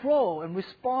person will grow and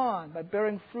respond by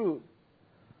bearing fruit.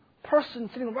 Person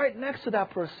sitting right next to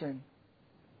that person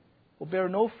will bear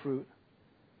no fruit.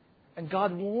 And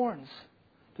God warns,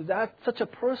 to that such a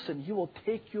person, He will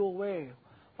take you away.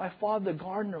 My Father the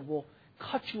gardener will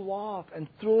cut you off and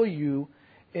throw you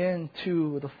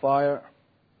into the fire.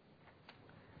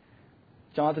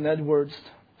 Jonathan Edwards,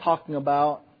 talking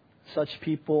about such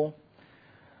people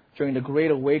during the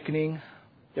Great Awakening,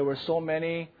 there were so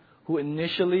many who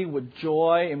initially with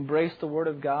joy embraced the Word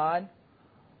of God,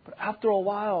 but after a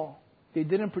while, they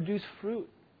didn't produce fruit.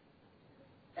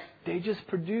 They just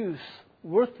produced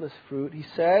worthless fruit. He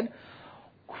said,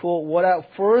 quote, "What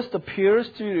at first appears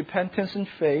to be repentance and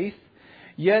faith,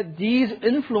 yet these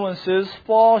influences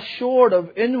fall short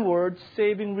of inward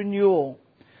saving renewal.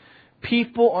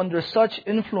 People under such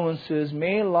influences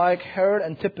may, like Herod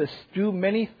Antipas, do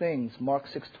many things." Mark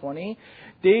 6:20.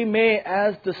 "They may,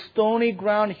 as the stony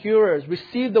ground hearers,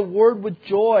 receive the word with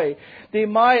joy. They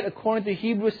might, according to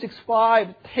Hebrews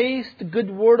 6:5, taste the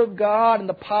good word of God and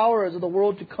the powers of the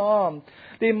world to come.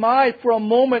 They might, for a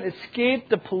moment, escape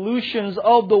the pollutions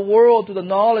of the world to the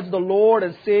knowledge of the Lord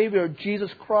and Savior,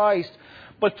 Jesus Christ.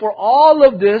 But for all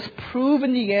of this, prove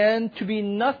in the end to be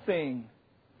nothing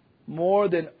more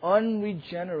than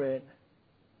unregenerate,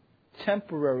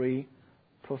 temporary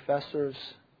professors."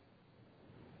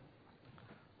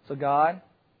 So God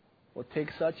will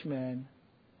take such men,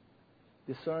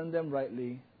 discern them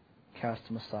rightly, cast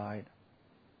them aside.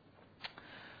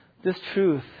 This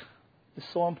truth is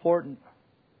so important.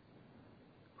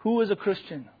 Who is a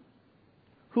Christian?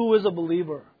 Who is a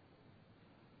believer?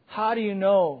 How do you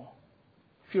know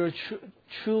if you're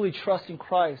truly trusting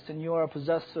Christ and you are a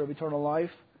possessor of eternal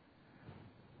life?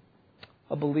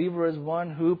 A believer is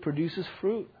one who produces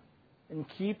fruit in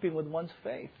keeping with one's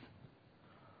faith.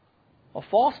 A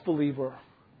false believer,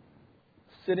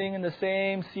 sitting in the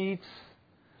same seats,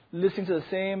 listening to the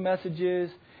same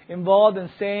messages, involved in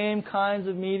same kinds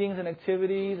of meetings and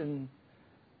activities and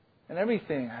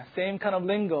everything, same kind of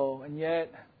lingo, and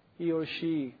yet he or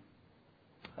she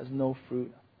has no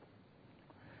fruit.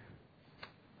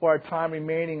 For our time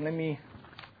remaining, let me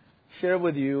share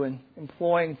with you, and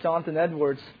employing Jonathan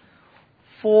Edwards,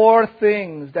 4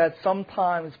 things that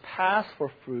sometimes pass for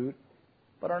fruit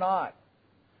but are not.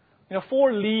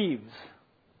 4 leaves,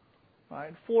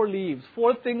 right? 4 leaves.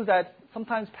 4 things that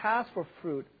sometimes pass for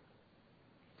fruit,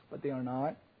 but they are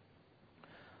not.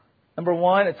 Number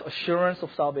 1, it's assurance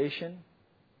of salvation.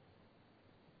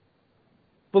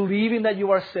 Believing that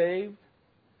you are saved.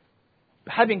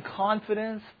 Having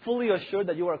confidence, fully assured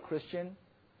that you are a Christian,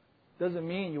 doesn't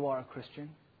mean you are a Christian.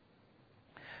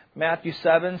 Matthew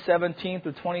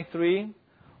 7:17-23,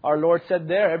 our Lord said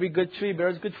there, every good tree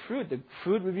bears good fruit. The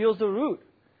fruit reveals the root.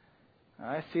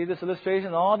 I see this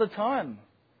illustration all the time.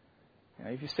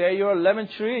 If you say you're a lemon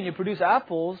tree and you produce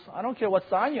apples, I don't care what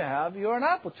sign you have, you're an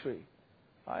apple tree.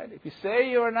 Right? If you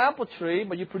say you're an apple tree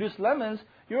but you produce lemons,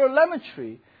 you're a lemon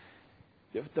tree.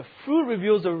 The fruit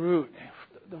reveals the root.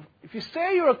 If you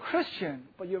say you're a Christian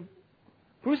but you're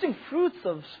producing fruits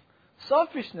of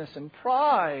selfishness and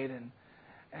pride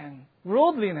and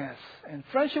worldliness and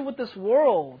friendship with this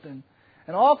world and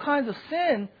all kinds of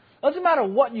sin, doesn't matter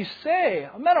what you say,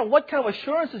 no matter what kind of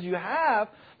assurances you have,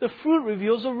 the fruit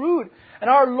reveals the root. And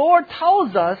our Lord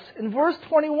tells us in verse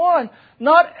 21,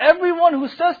 "Not everyone who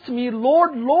says to me,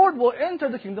 'Lord, Lord,' will enter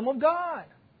the kingdom of God,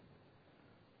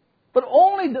 but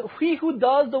only he who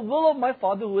does the will of my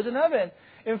Father who is in heaven."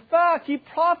 In fact, He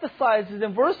prophesies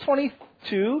in verse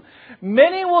 22,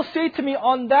 "Many will say to me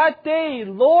on that day,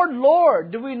 'Lord, Lord,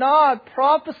 did we not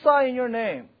prophesy in your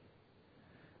name?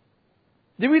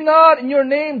 Did we not in your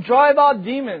name drive out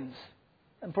demons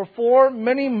and perform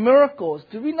many miracles?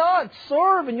 Did we not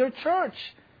serve in your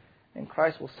church?' And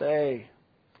Christ will say,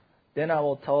 'Then I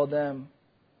will tell them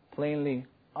plainly,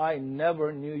 I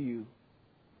never knew you.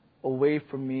 Away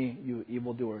from me, you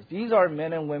evildoers.'" These are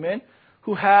men and women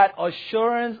who had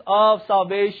assurance of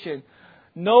salvation.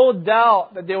 No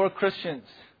doubt that they were Christians.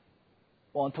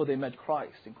 Well, until they met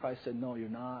Christ. And Christ said, "No, you're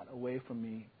not. Away from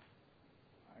me,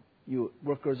 you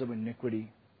workers of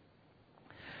iniquity."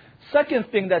 Second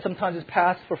thing that sometimes is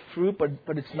passed for fruit,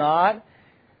 but it's not,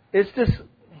 it's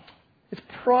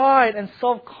pride and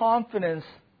self-confidence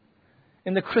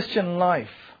in the Christian life.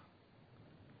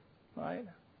 Right?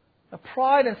 A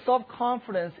pride and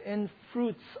self-confidence in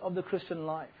fruits of the Christian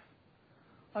life.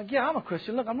 Like, yeah, I'm a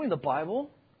Christian. Look, I'm reading the Bible.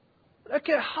 Look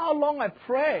at how long I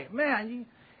pray. Man,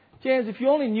 James, if you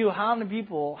only knew how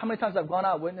many times I've gone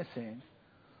out witnessing,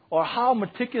 or how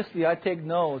meticulously I take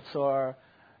notes, or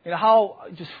how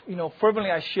just fervently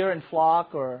I share in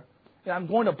flock, or I'm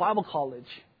going to Bible college,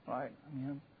 right?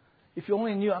 If you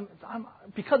only knew,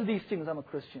 because of these things, I'm a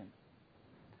Christian.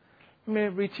 Let me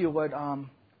read to you what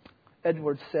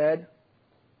Edwards said.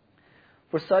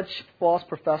 For such false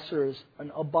professors,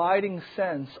 an abiding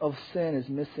sense of sin is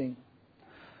missing.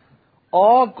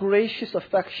 All gracious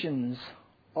affections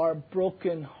are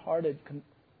broken-hearted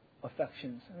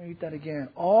affections. Let me read that again.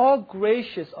 All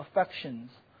gracious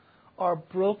affections are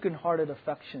broken-hearted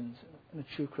affections in a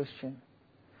true Christian.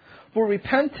 For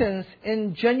repentance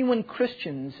in genuine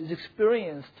Christians is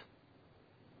experienced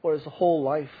for his whole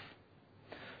life.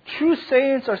 True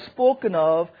saints are spoken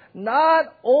of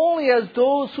not only as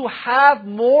those who have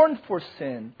mourned for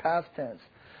sin, past tense,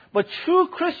 but true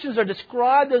Christians are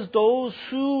described as those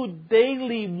who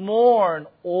daily mourn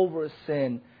over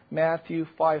sin. Matthew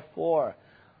 5:4.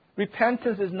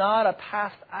 Repentance is not a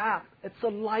past act. It's a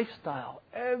lifestyle.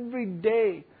 Every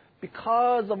day,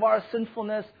 because of our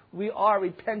sinfulness, we are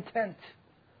repentant.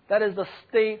 That is the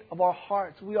state of our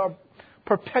hearts. We are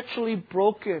perpetually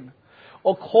broken.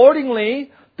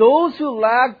 Accordingly, those who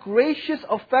lack gracious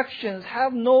affections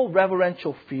have no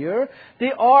reverential fear.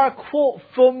 They are, quote,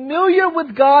 familiar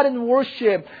with God in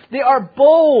worship. They are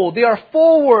bold. They are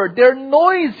forward. They're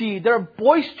noisy. They're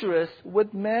boisterous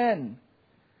with men.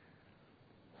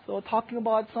 So talking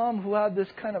about some who have this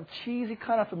kind of cheesy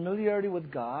kind of familiarity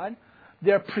with God.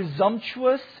 They're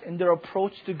presumptuous in their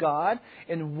approach to God.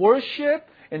 In worship,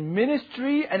 in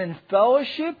ministry, and in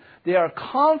fellowship, they are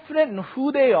confident in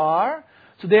who they are.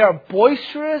 So they are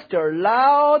boisterous, they're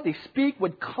loud, they speak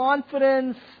with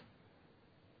confidence.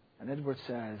 And Edwards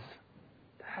says,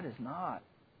 that is not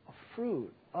a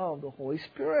fruit of the Holy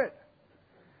Spirit.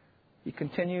 He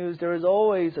continues, there is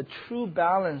always a true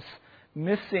balance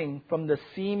missing from the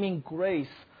seeming grace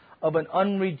of an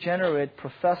unregenerate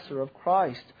professor of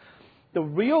Christ. The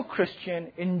real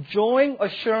Christian, enjoying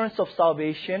assurance of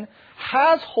salvation,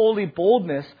 has holy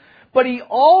boldness, but he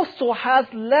also has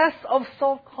less of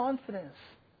self-confidence.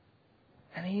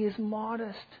 And he is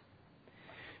modest.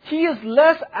 He is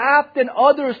less apt than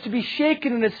others to be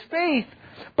shaken in his faith,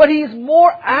 but he is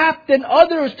more apt than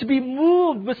others to be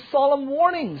moved with solemn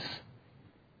warnings.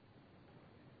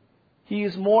 He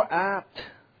is more apt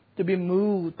to be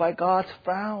moved by God's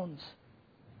frowns.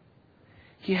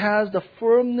 He has the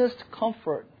firmest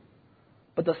comfort,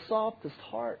 but the softest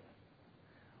heart.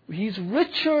 He's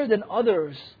richer than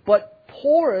others, but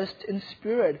poorest in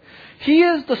spirit. He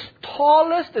is the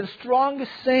tallest and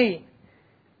strongest saint,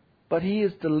 but he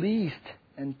is the least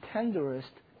and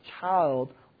tenderest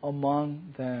child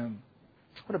among them.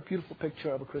 What a beautiful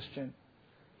picture of a Christian.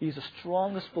 He's the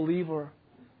strongest believer,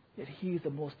 yet he is the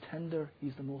most tender,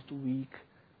 he's the most weak,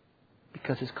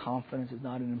 because his confidence is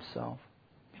not in himself.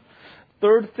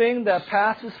 Third thing that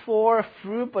passes for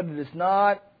fruit, but it is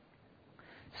not: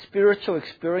 spiritual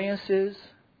experiences,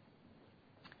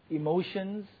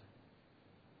 emotions.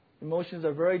 Emotions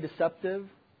are very deceptive.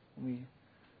 When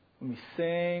we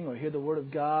sing or hear the Word of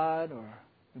God or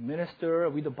we minister or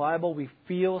read the Bible, we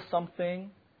feel something.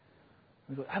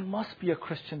 We go, I must be a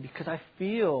Christian because I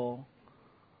feel,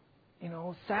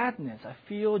 sadness. I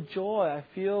feel joy. I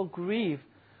feel grief.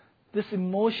 This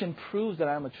emotion proves that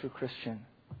I'm a true Christian.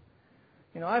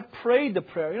 I prayed the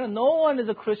prayer. No one is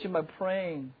a Christian by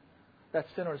praying that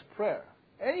sinner's prayer.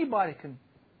 Anybody can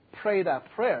pray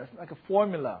that prayer. It's like a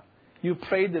formula. You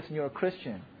prayed this and you're a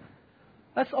Christian.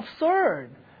 That's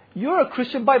absurd. You're a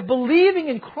Christian by believing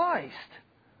in Christ,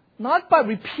 not by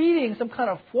repeating some kind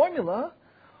of formula,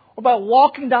 or by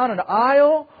walking down an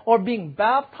aisle, or being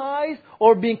baptized,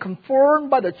 or being confirmed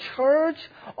by the church.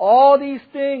 All these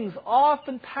things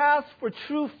often pass for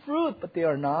true fruit, but they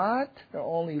are not. They're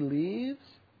only leaves.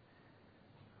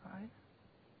 Right?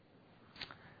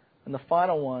 And the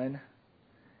final one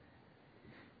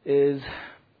is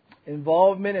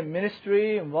involvement in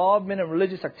ministry, involvement in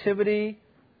religious activity,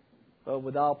 but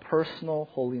without personal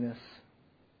holiness.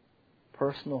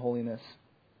 Personal holiness.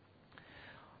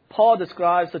 Paul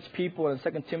describes such people in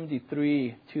 2 Timothy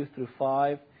 3,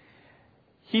 2-5.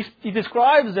 He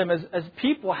describes them as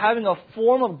people having a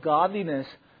form of godliness,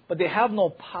 but they have no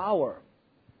power.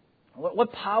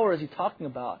 What power is he talking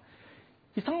about?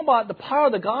 He's talking about the power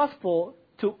of the gospel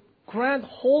to grant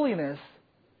holiness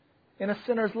in a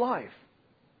sinner's life.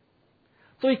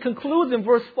 So he concludes in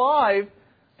verse 5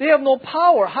 They have no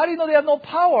power. How do you know they have no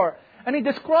power? And he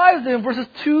describes them in verses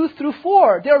 2 through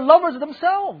 4. They're lovers of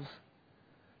themselves.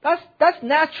 That's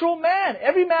natural man.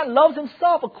 Every man loves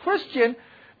himself. A Christian,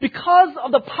 because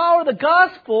of the power of the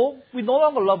gospel, we no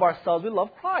longer love ourselves. We love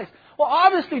Christ. Well,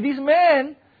 obviously, these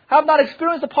men have not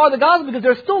experienced the power of the gospel because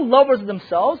they're still lovers of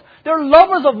themselves. They're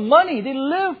lovers of money. They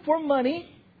live for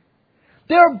money.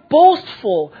 They're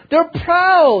boastful. They're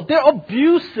proud. They're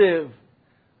abusive.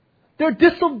 They're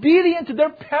disobedient to their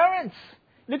parents.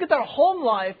 Look at their home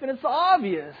life, and it's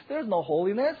obvious. There's no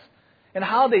holiness in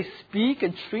how they speak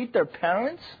and treat their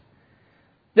parents.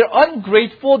 They're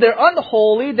ungrateful, they're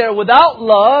unholy, they're without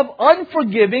love,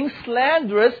 unforgiving,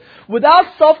 slanderous, without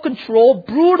self-control,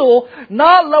 brutal,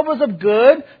 not lovers of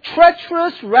good,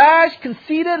 treacherous, rash,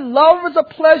 conceited, lovers of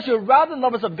pleasure rather than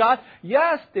lovers of God.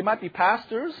 Yes, they might be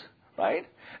pastors, right?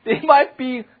 They might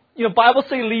be Bible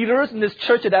study leaders in this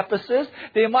church at Ephesus.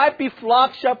 They might be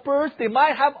flock shepherds. They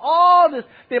might have all this.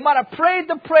 They might have prayed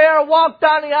the prayer, walked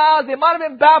down the aisle. They might have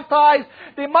been baptized.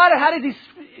 They might have had these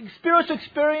spiritual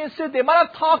experiences. They might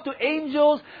have talked to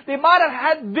angels. They might have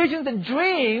had visions and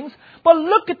dreams. But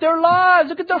look at their lives.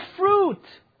 Look at their fruit.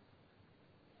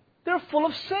 They're full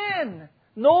of sin.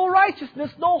 No righteousness,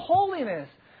 no holiness.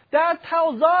 That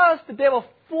tells us that they have a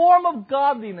form of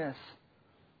godliness,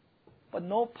 but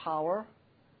no power,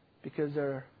 because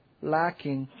they're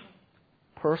lacking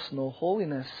personal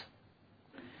holiness.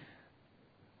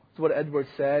 That's what Edwards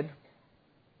said.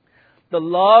 The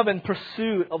love and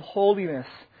pursuit of holiness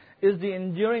is the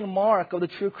enduring mark of the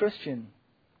true Christian.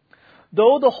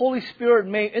 Though the Holy Spirit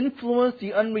may influence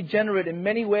the unregenerate in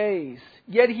many ways,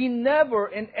 yet He never,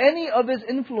 in any of His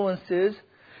influences,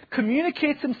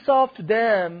 communicates Himself to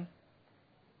them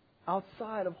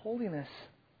outside of holiness.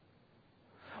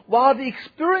 While the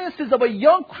experiences of a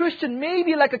young Christian may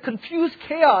be like a confused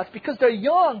chaos because they're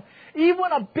young, even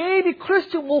a baby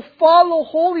Christian will follow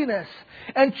holiness.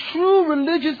 And true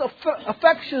religious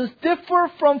affections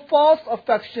differ from false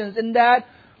affections in that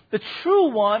the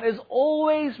true one is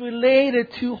always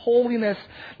related to holiness.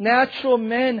 Natural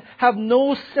men have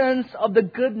no sense of the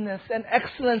goodness and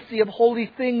excellency of holy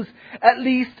things, at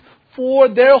least for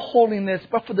their holiness.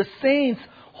 But for the saints,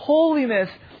 holiness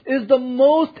is the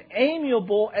most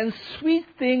amiable and sweet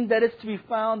thing that is to be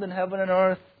found in heaven and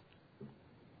earth.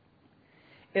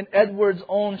 In Edwards'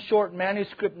 own short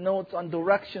manuscript notes on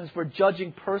directions for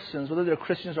judging persons, whether they're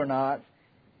Christians or not,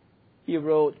 he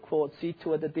wrote, quote, "See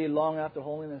to it that they long after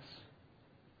holiness,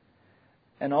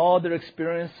 and all their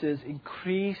experiences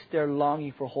increase their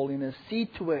longing for holiness. See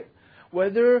to it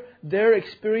whether their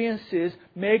experiences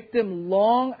make them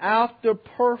long after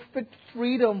perfect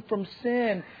freedom from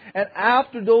sin and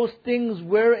after those things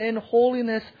wherein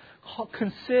holiness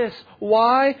consists."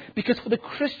 Why? Because for the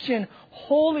Christian,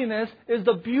 holiness is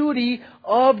the beauty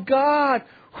of God,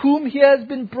 whom He has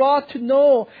been brought to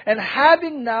know. And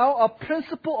having now a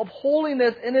principle of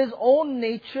holiness in his own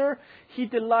nature, he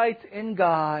delights in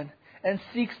God and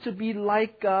seeks to be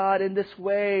like God in this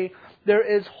way. There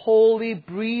is holy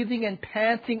breathing and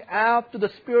panting after the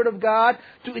Spirit of God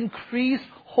to increase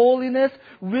holiness,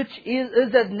 which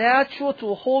is as natural to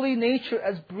a holy nature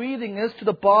as breathing is to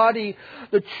the body.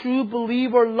 The true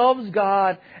believer loves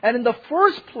God. And in the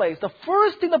first place, the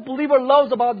first thing the believer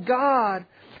loves about God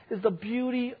is the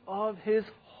beauty of His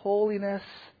holiness.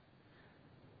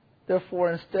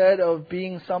 Therefore, instead of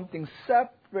being something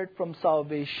separate from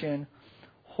salvation,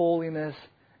 holiness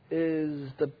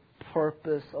is the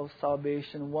purpose of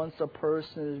salvation. Once a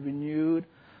person is renewed,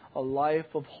 a life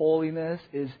of holiness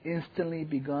is instantly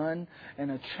begun, and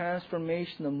a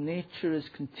transformation of nature is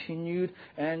continued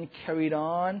and carried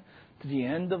on to the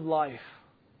end of life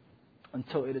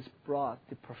until it is brought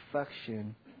to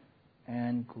perfection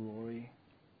and glory.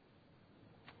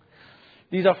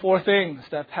 These are four things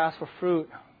that pass for fruit.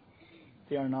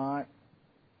 They are not.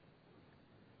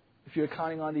 If you're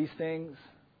counting on these things,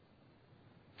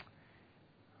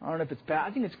 I don't know if it's bad.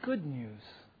 I think it's good news.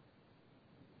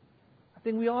 I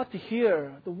think we ought to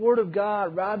hear the Word of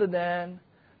God rather than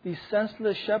these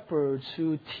senseless shepherds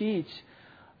who teach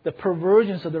the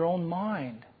perversions of their own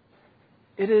mind.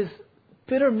 It is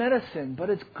bitter medicine,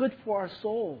 but it's good for our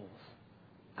souls,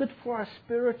 good for our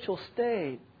spiritual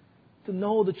state to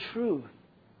know the truth,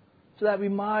 so that we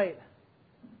might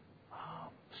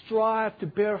strive to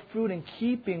bear fruit in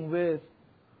keeping with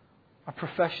our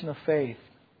profession of faith.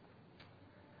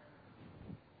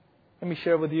 Let me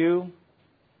share with you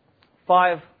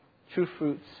 5 true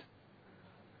fruits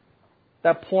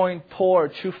that point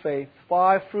toward true faith.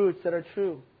 5 fruits that are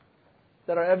true,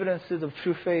 that are evidences of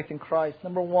true faith in Christ.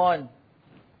 Number 1,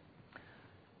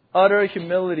 utter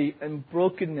humility and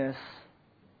brokenness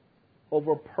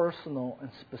over personal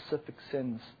and specific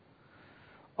sins.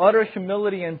 Utter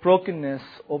humility and brokenness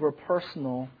over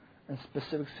personal and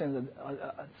specific sins.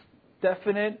 A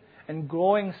definite and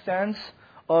growing sense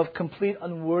of complete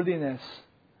unworthiness.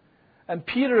 And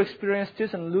Peter experienced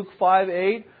this in Luke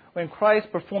 5:8 when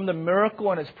Christ performed a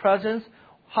miracle in His presence.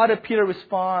 How did Peter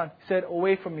respond? He said,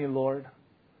 "Away from me, Lord."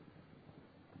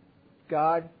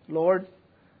 God, Lord,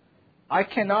 I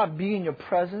cannot be in your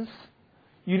presence.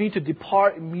 You need to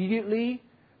depart immediately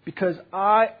because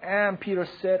I am, Peter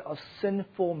said, a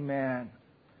sinful man.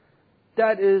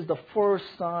 That is the first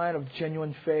sign of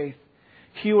genuine faith.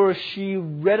 He or she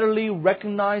readily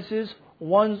recognizes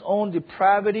one's own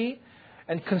depravity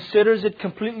and considers it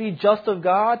completely just of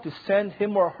God to send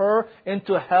him or her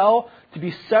into hell to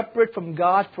be separate from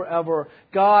God forever.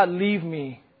 God, leave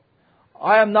me.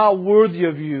 I am not worthy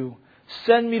of you.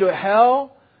 Send me to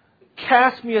hell.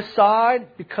 Cast me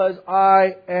aside because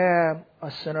I am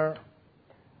a sinner.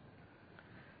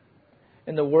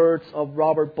 In the words of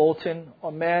Robert Bolton,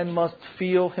 a man must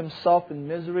feel himself in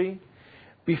misery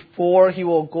before he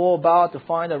will go about to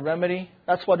find a remedy.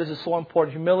 That's why this is so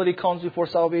important. Humility comes before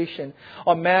salvation.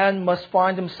 A man must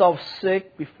find himself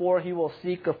sick before he will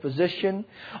seek a physician.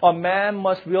 A man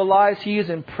must realize he is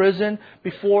in prison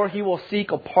before he will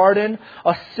seek a pardon.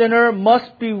 A sinner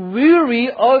must be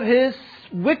weary of his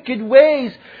wicked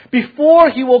ways before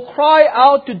he will cry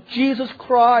out to Jesus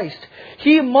Christ.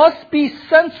 He must be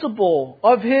sensible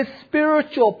of his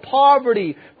spiritual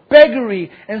poverty,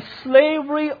 beggary, and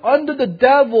slavery under the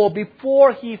devil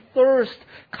before he thirsts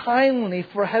kindly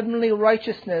for heavenly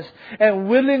righteousness and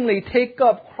willingly take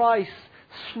up Christ's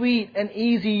sweet and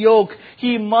easy yoke.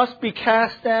 He must be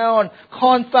cast down,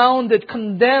 confounded,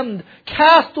 condemned,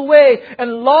 cast away,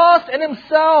 and lost in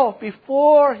himself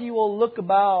before he will look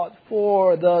about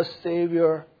for the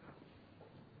Savior.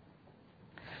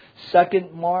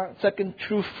 Second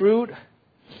true fruit,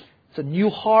 it's a new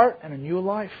heart and a new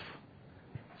life.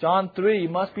 John 3, you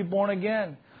must be born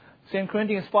again. 2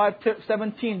 Corinthians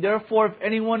 5:17, therefore if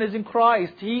anyone is in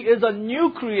Christ, he is a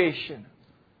new creation.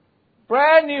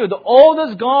 Brand new. The old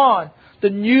is gone. The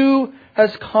new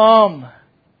has come.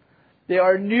 They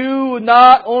are new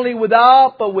not only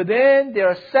without but within. They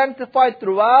are sanctified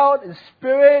throughout in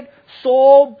spirit,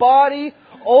 soul, body.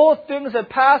 Old things have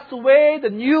passed away.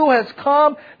 The new has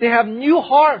come. They have new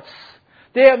hearts.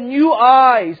 They have new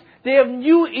eyes. They have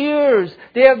new ears.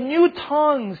 They have new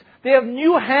tongues. They have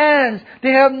new hands.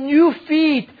 They have new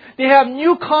feet. They have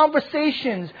new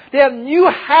conversations. They have new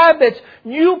habits,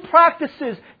 new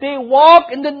practices. They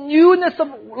walk in the newness of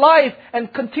life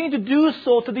and continue to do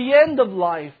so to the end of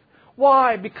life.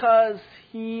 Why? Because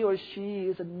he or she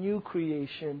is a new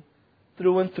creation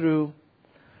through and through.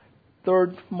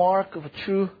 Third mark of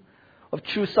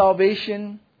true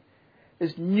salvation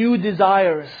is new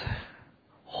desires.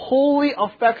 Holy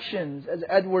affections, as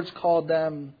Edwards called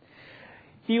them.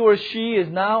 He or she is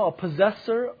now a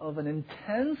possessor of an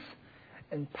intense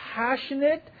and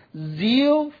passionate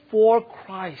zeal for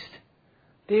Christ.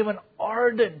 They have an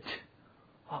ardent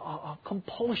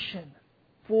compulsion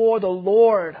for the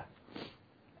Lord.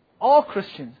 All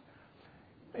Christians.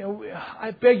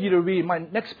 I beg you to read. My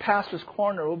next Pastor's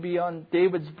Corner will be on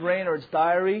David Brainerd's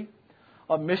diary,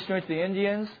 a missionary to the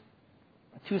Indians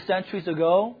 2 centuries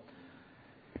ago.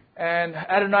 And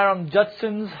Adoniram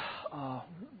Judson's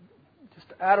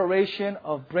adoration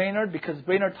of Brainerd, because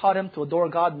Brainerd taught him to adore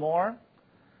God more.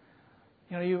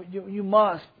 You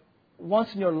must,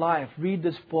 once in your life, read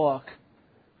this book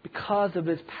because of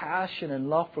his passion and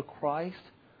love for Christ.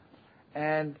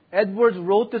 And Edwards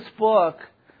wrote this book,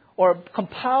 or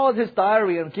compiled his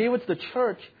diary and gave it to the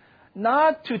church,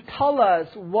 not to tell us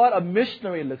what a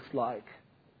missionary looks like,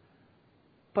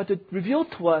 but to reveal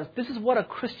to us this is what a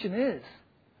Christian is.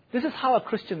 This is how a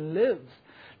Christian lives.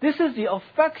 This is the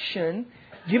affection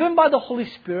given by the Holy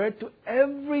Spirit to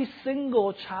every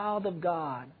single child of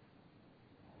God.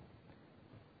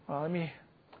 Well, let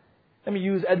me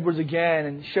use Edwards again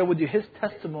and share with you his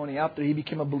testimony after he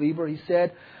became a believer. He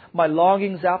said, "My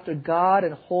longings after God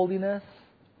and holiness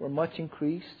were much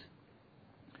increased.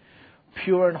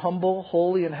 Pure and humble,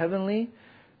 holy and heavenly,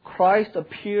 Christ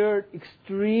appeared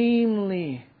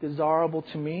extremely desirable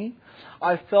to me.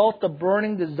 I felt the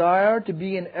burning desire to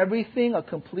be in everything a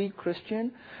complete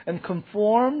Christian and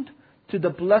conformed to the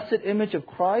blessed image of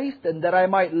Christ, and that I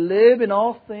might live in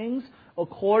all things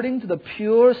according to the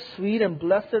pure, sweet, and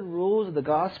blessed rules of the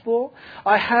gospel.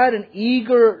 I had an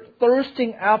eager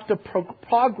thirsting after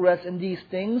progress in these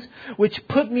things, which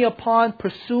put me upon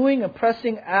pursuing and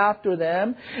pressing after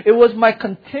them. It was my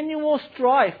continual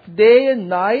strife, day and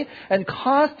night, and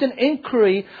constant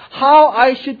inquiry how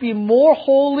I should be more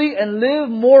holy and live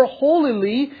more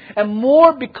holily and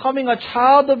more becoming a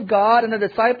child of God and a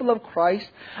disciple of Christ.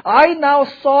 I now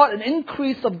sought an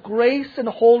increase of grace and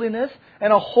holiness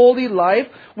and a holy life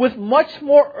with much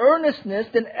more earnestness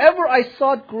than ever I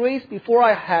sought grace before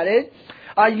I had it.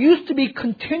 I used to be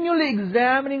continually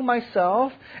examining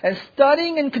myself and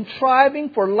studying and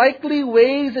contriving for likely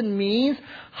ways and means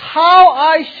how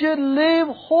I should live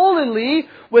holily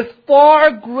with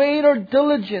far greater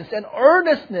diligence and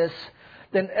earnestness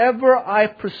than ever I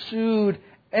pursued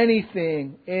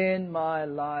anything in my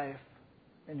life.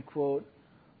 End quote.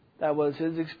 That was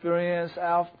his experience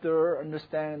after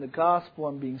understanding the gospel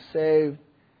and being saved.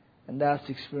 And that's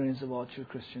the experience of all true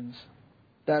Christians.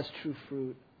 That's true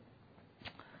fruit.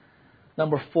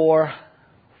 Number fourth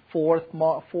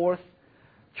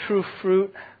true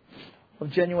fruit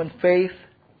of genuine faith,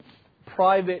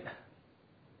 private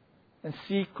and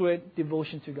secret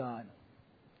devotion to God.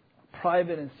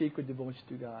 Private and secret devotion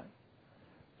to God.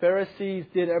 Pharisees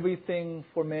did everything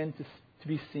for men to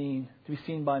be seen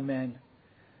by men.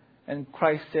 And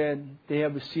Christ said they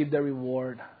have received their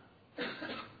reward.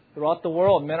 Throughout the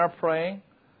world, men are praying.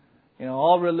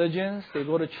 All religions, they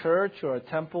go to church or a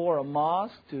temple or a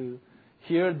mosque to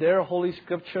hear their holy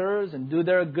scriptures and do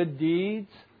their good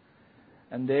deeds.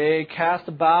 And they cast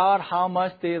about how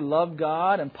much they love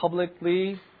God and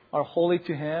publicly are holy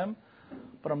to Him.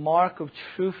 But a mark of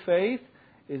true faith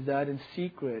is that in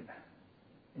secret,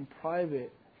 in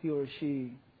private, he or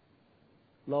she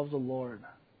loves the Lord.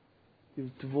 He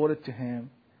is devoted to Him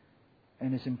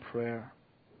and is in prayer.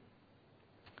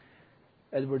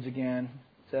 Edwards again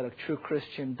said, a true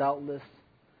Christian doubtless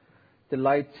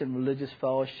delights in religious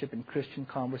fellowship and Christian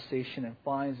conversation and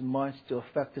finds much to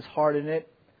affect his heart in it.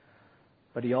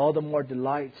 But he all the more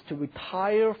delights to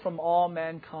retire from all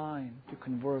mankind to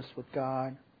converse with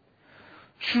God.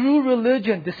 True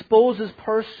religion disposes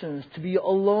persons to be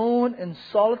alone in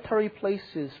solitary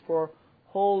places for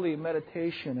holy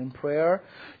meditation and prayer.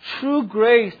 True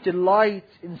grace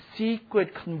delights in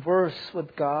secret converse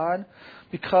with God,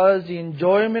 because the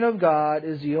enjoyment of God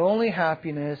is the only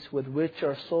happiness with which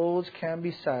our souls can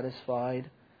be satisfied.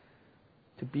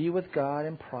 To be with God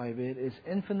in private is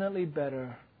infinitely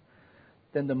better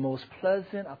than the most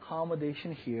pleasant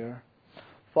accommodation here.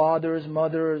 Fathers,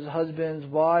 mothers, husbands,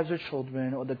 wives, or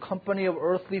children, or the company of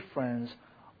earthly friends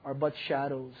are but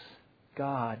shadows.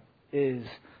 God is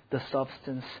the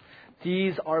substance.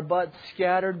 These are but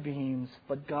scattered beams,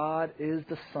 but God is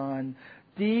the sun.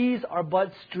 These are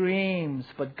but streams,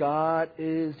 but God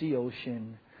is the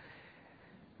ocean.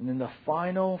 And then the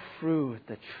final fruit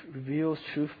that reveals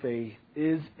true faith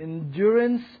is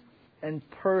endurance and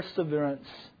perseverance.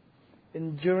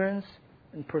 Endurance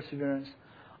and perseverance.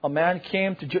 A man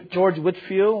came to George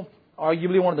Whitefield,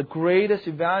 arguably one of the greatest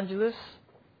evangelists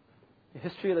in the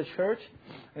history of the church.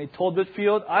 And he told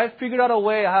Whitefield, I figured out a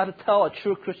way how to tell a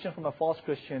true Christian from a false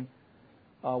Christian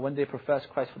when they profess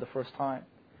Christ for the first time.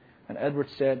 And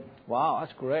Edwards said, wow,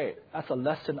 that's great. That's a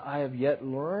lesson I have yet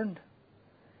learned.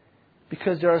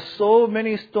 Because there are so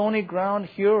many stony ground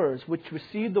hearers which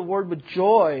receive the word with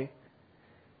joy,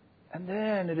 and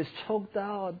then it is choked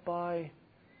out by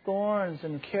thorns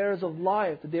and cares of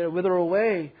life that they wither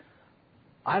away.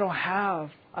 I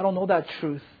don't know that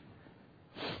truth.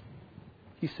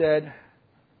 He said,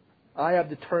 I have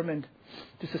determined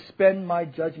to suspend my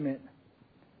judgment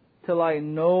till I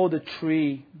know the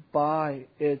tree by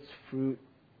its fruit.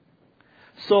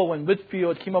 So when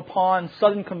Whitefield came upon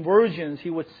sudden conversions,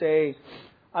 he would say,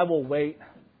 I will wait.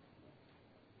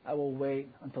 I will wait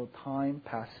until time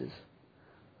passes.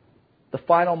 The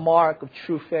final mark of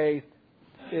true faith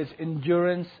is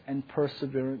endurance and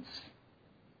perseverance.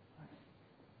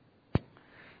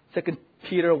 2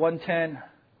 Peter 1:10.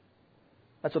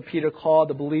 That's what Peter called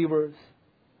the believers.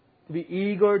 To be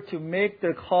eager to make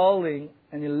their calling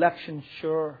and election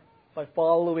sure by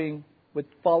following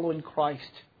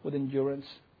Christ with endurance.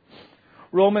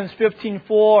 Romans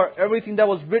 15:4. Everything that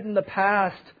was written in the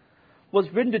past was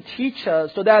written to teach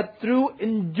us, so that through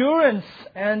endurance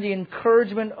and the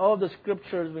encouragement of the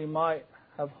Scriptures we might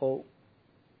have hope.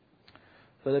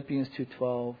 Philippians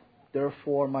 2:12.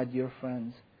 Therefore, my dear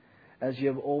friends, as you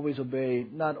have always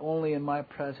obeyed, not only in my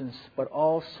presence, but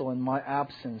also in my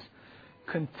absence,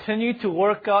 continue to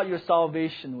work out your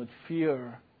salvation with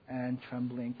fear and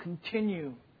trembling.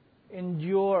 Continue,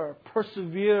 endure,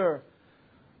 persevere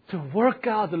to work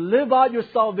out, to live out your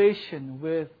salvation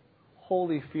with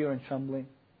holy fear and trembling.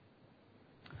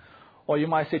 Or you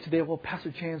might say today, well,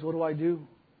 Pastor James, what do I do?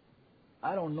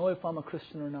 I don't know if I'm a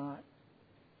Christian or not.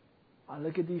 I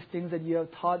look at these things that you have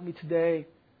taught me today,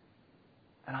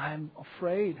 and I'm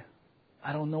afraid.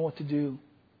 I don't know what to do.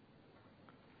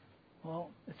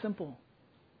 Well, it's simple.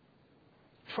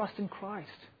 Trust in Christ.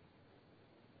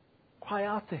 Cry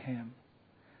out to Him.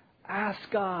 Ask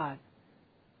God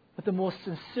with the most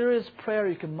sincerest prayer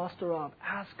you can muster up.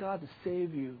 Ask God to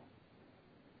save you.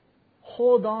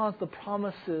 Hold on to the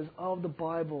promises of the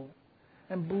Bible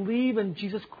and believe in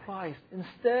Jesus Christ.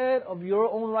 Instead of your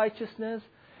own righteousness,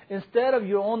 instead of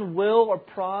your own will or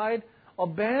pride,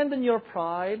 abandon your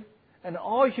pride and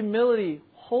all humility.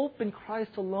 Hope in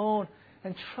Christ alone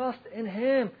and trust in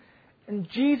Him. And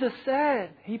Jesus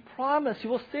said, He promised He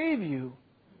will save you.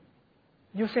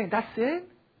 You're saying, that's it?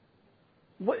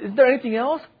 What, is there anything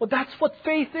else? Well, that's what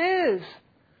faith is.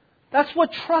 That's what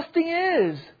trusting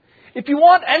is. If you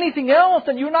want anything else,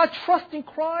 then you're not trusting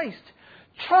Christ.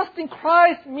 Trusting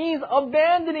Christ means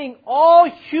abandoning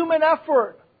all human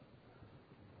effort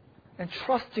and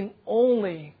trusting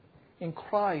only in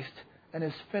Christ and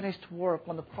His finished work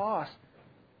on the cross.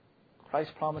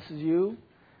 Christ promises you,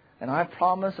 and I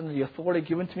promise under the authority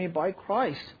given to me by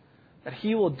Christ that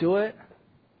He will do it.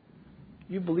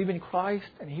 You believe in Christ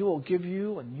and He will give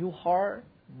you a new heart,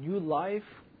 new life.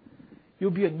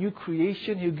 You'll be a new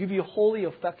creation. He'll give you holy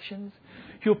affections.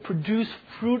 He'll produce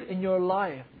fruit in your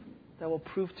life that will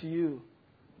prove to you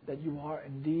that you are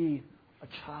indeed a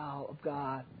child of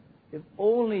God. If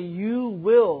only you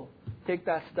will take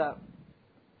that step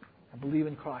and believe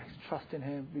in Christ, trust in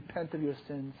Him, repent of your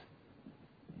sins,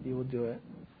 He will do it.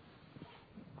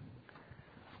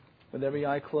 With every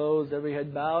eye closed, every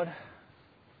head bowed,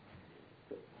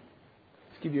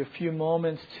 let's give you a few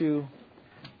moments to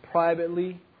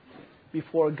privately,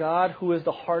 before God, who is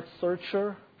the heart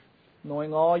searcher,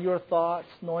 knowing all your thoughts,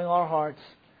 knowing our hearts,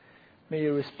 may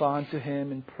you respond to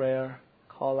Him in prayer.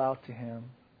 Call out to Him.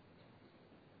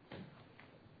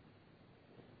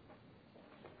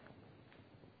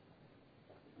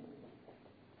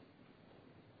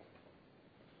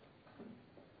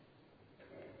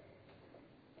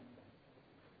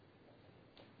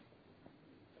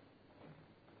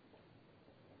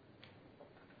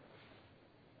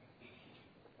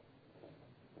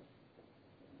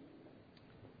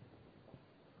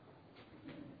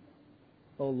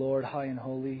 O Lord, high and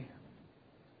holy,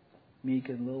 meek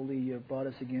and lowly, you have brought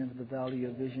us again to the valley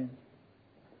of vision,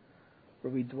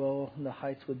 where we dwell in the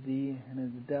heights with Thee and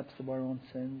in the depths of our own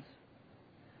sins.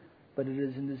 But it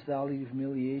is in this valley of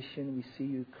humiliation we see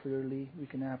You clearly. We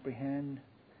can apprehend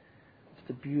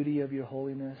the beauty of Your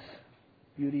holiness,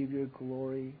 beauty of Your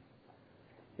glory.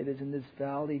 It is in this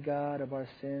valley, God, of our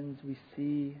sins we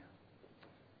see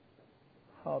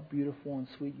how beautiful and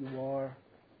sweet You are,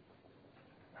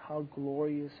 how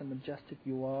glorious and majestic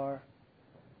You are,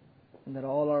 and that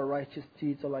all our righteous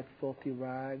deeds are like filthy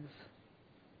rags.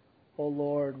 O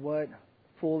Lord, what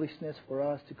foolishness for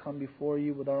us to come before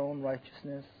You with our own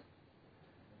righteousness.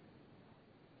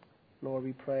 Lord,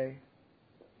 we pray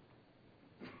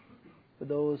for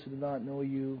those who do not know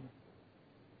You.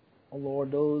 O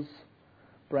Lord, those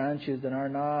branches that are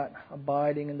not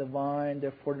abiding in the vine,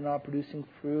 therefore they're not producing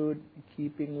fruit in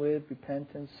keeping with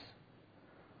repentance.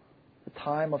 The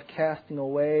time of casting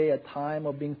away, a time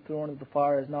of being thrown into the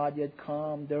fire has not yet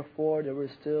come. Therefore, there is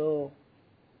still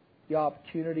the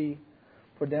opportunity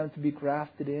for them to be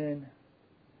grafted in.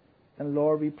 And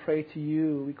Lord, we pray to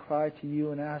You, we cry to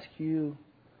You and ask You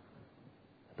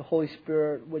that the Holy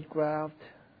Spirit would graft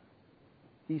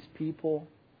these people,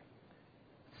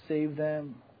 save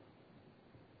them,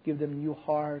 give them new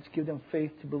hearts, give them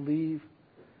faith to believe.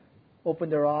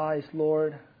 Open their eyes,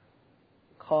 Lord.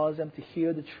 Cause them to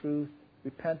hear the truth,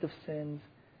 repent of sins,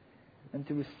 and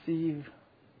to receive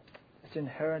this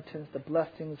inheritance, the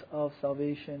blessings of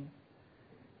salvation.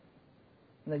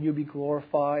 And that You be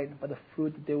glorified by the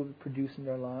fruit that they will produce in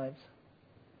their lives.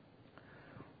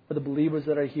 For the believers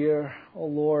that are here, O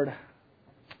Lord,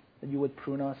 that You would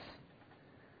prune us,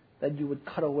 that You would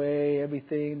cut away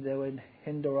everything that would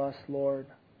hinder us, Lord,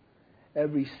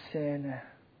 every sin,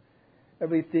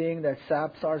 everything that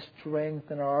saps our strength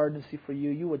and our ardency for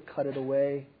You, You would cut it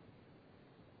away,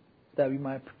 that we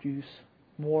might produce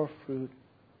more fruit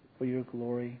for Your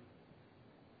glory.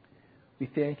 We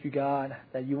thank You, God,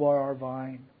 that You are our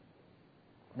vine,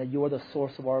 that You are the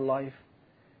source of our life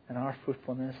and our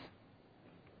fruitfulness.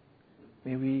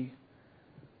 May we,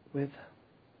 with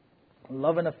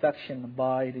love and affection,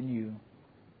 abide in You.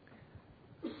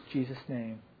 In Jesus'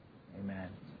 name, amen.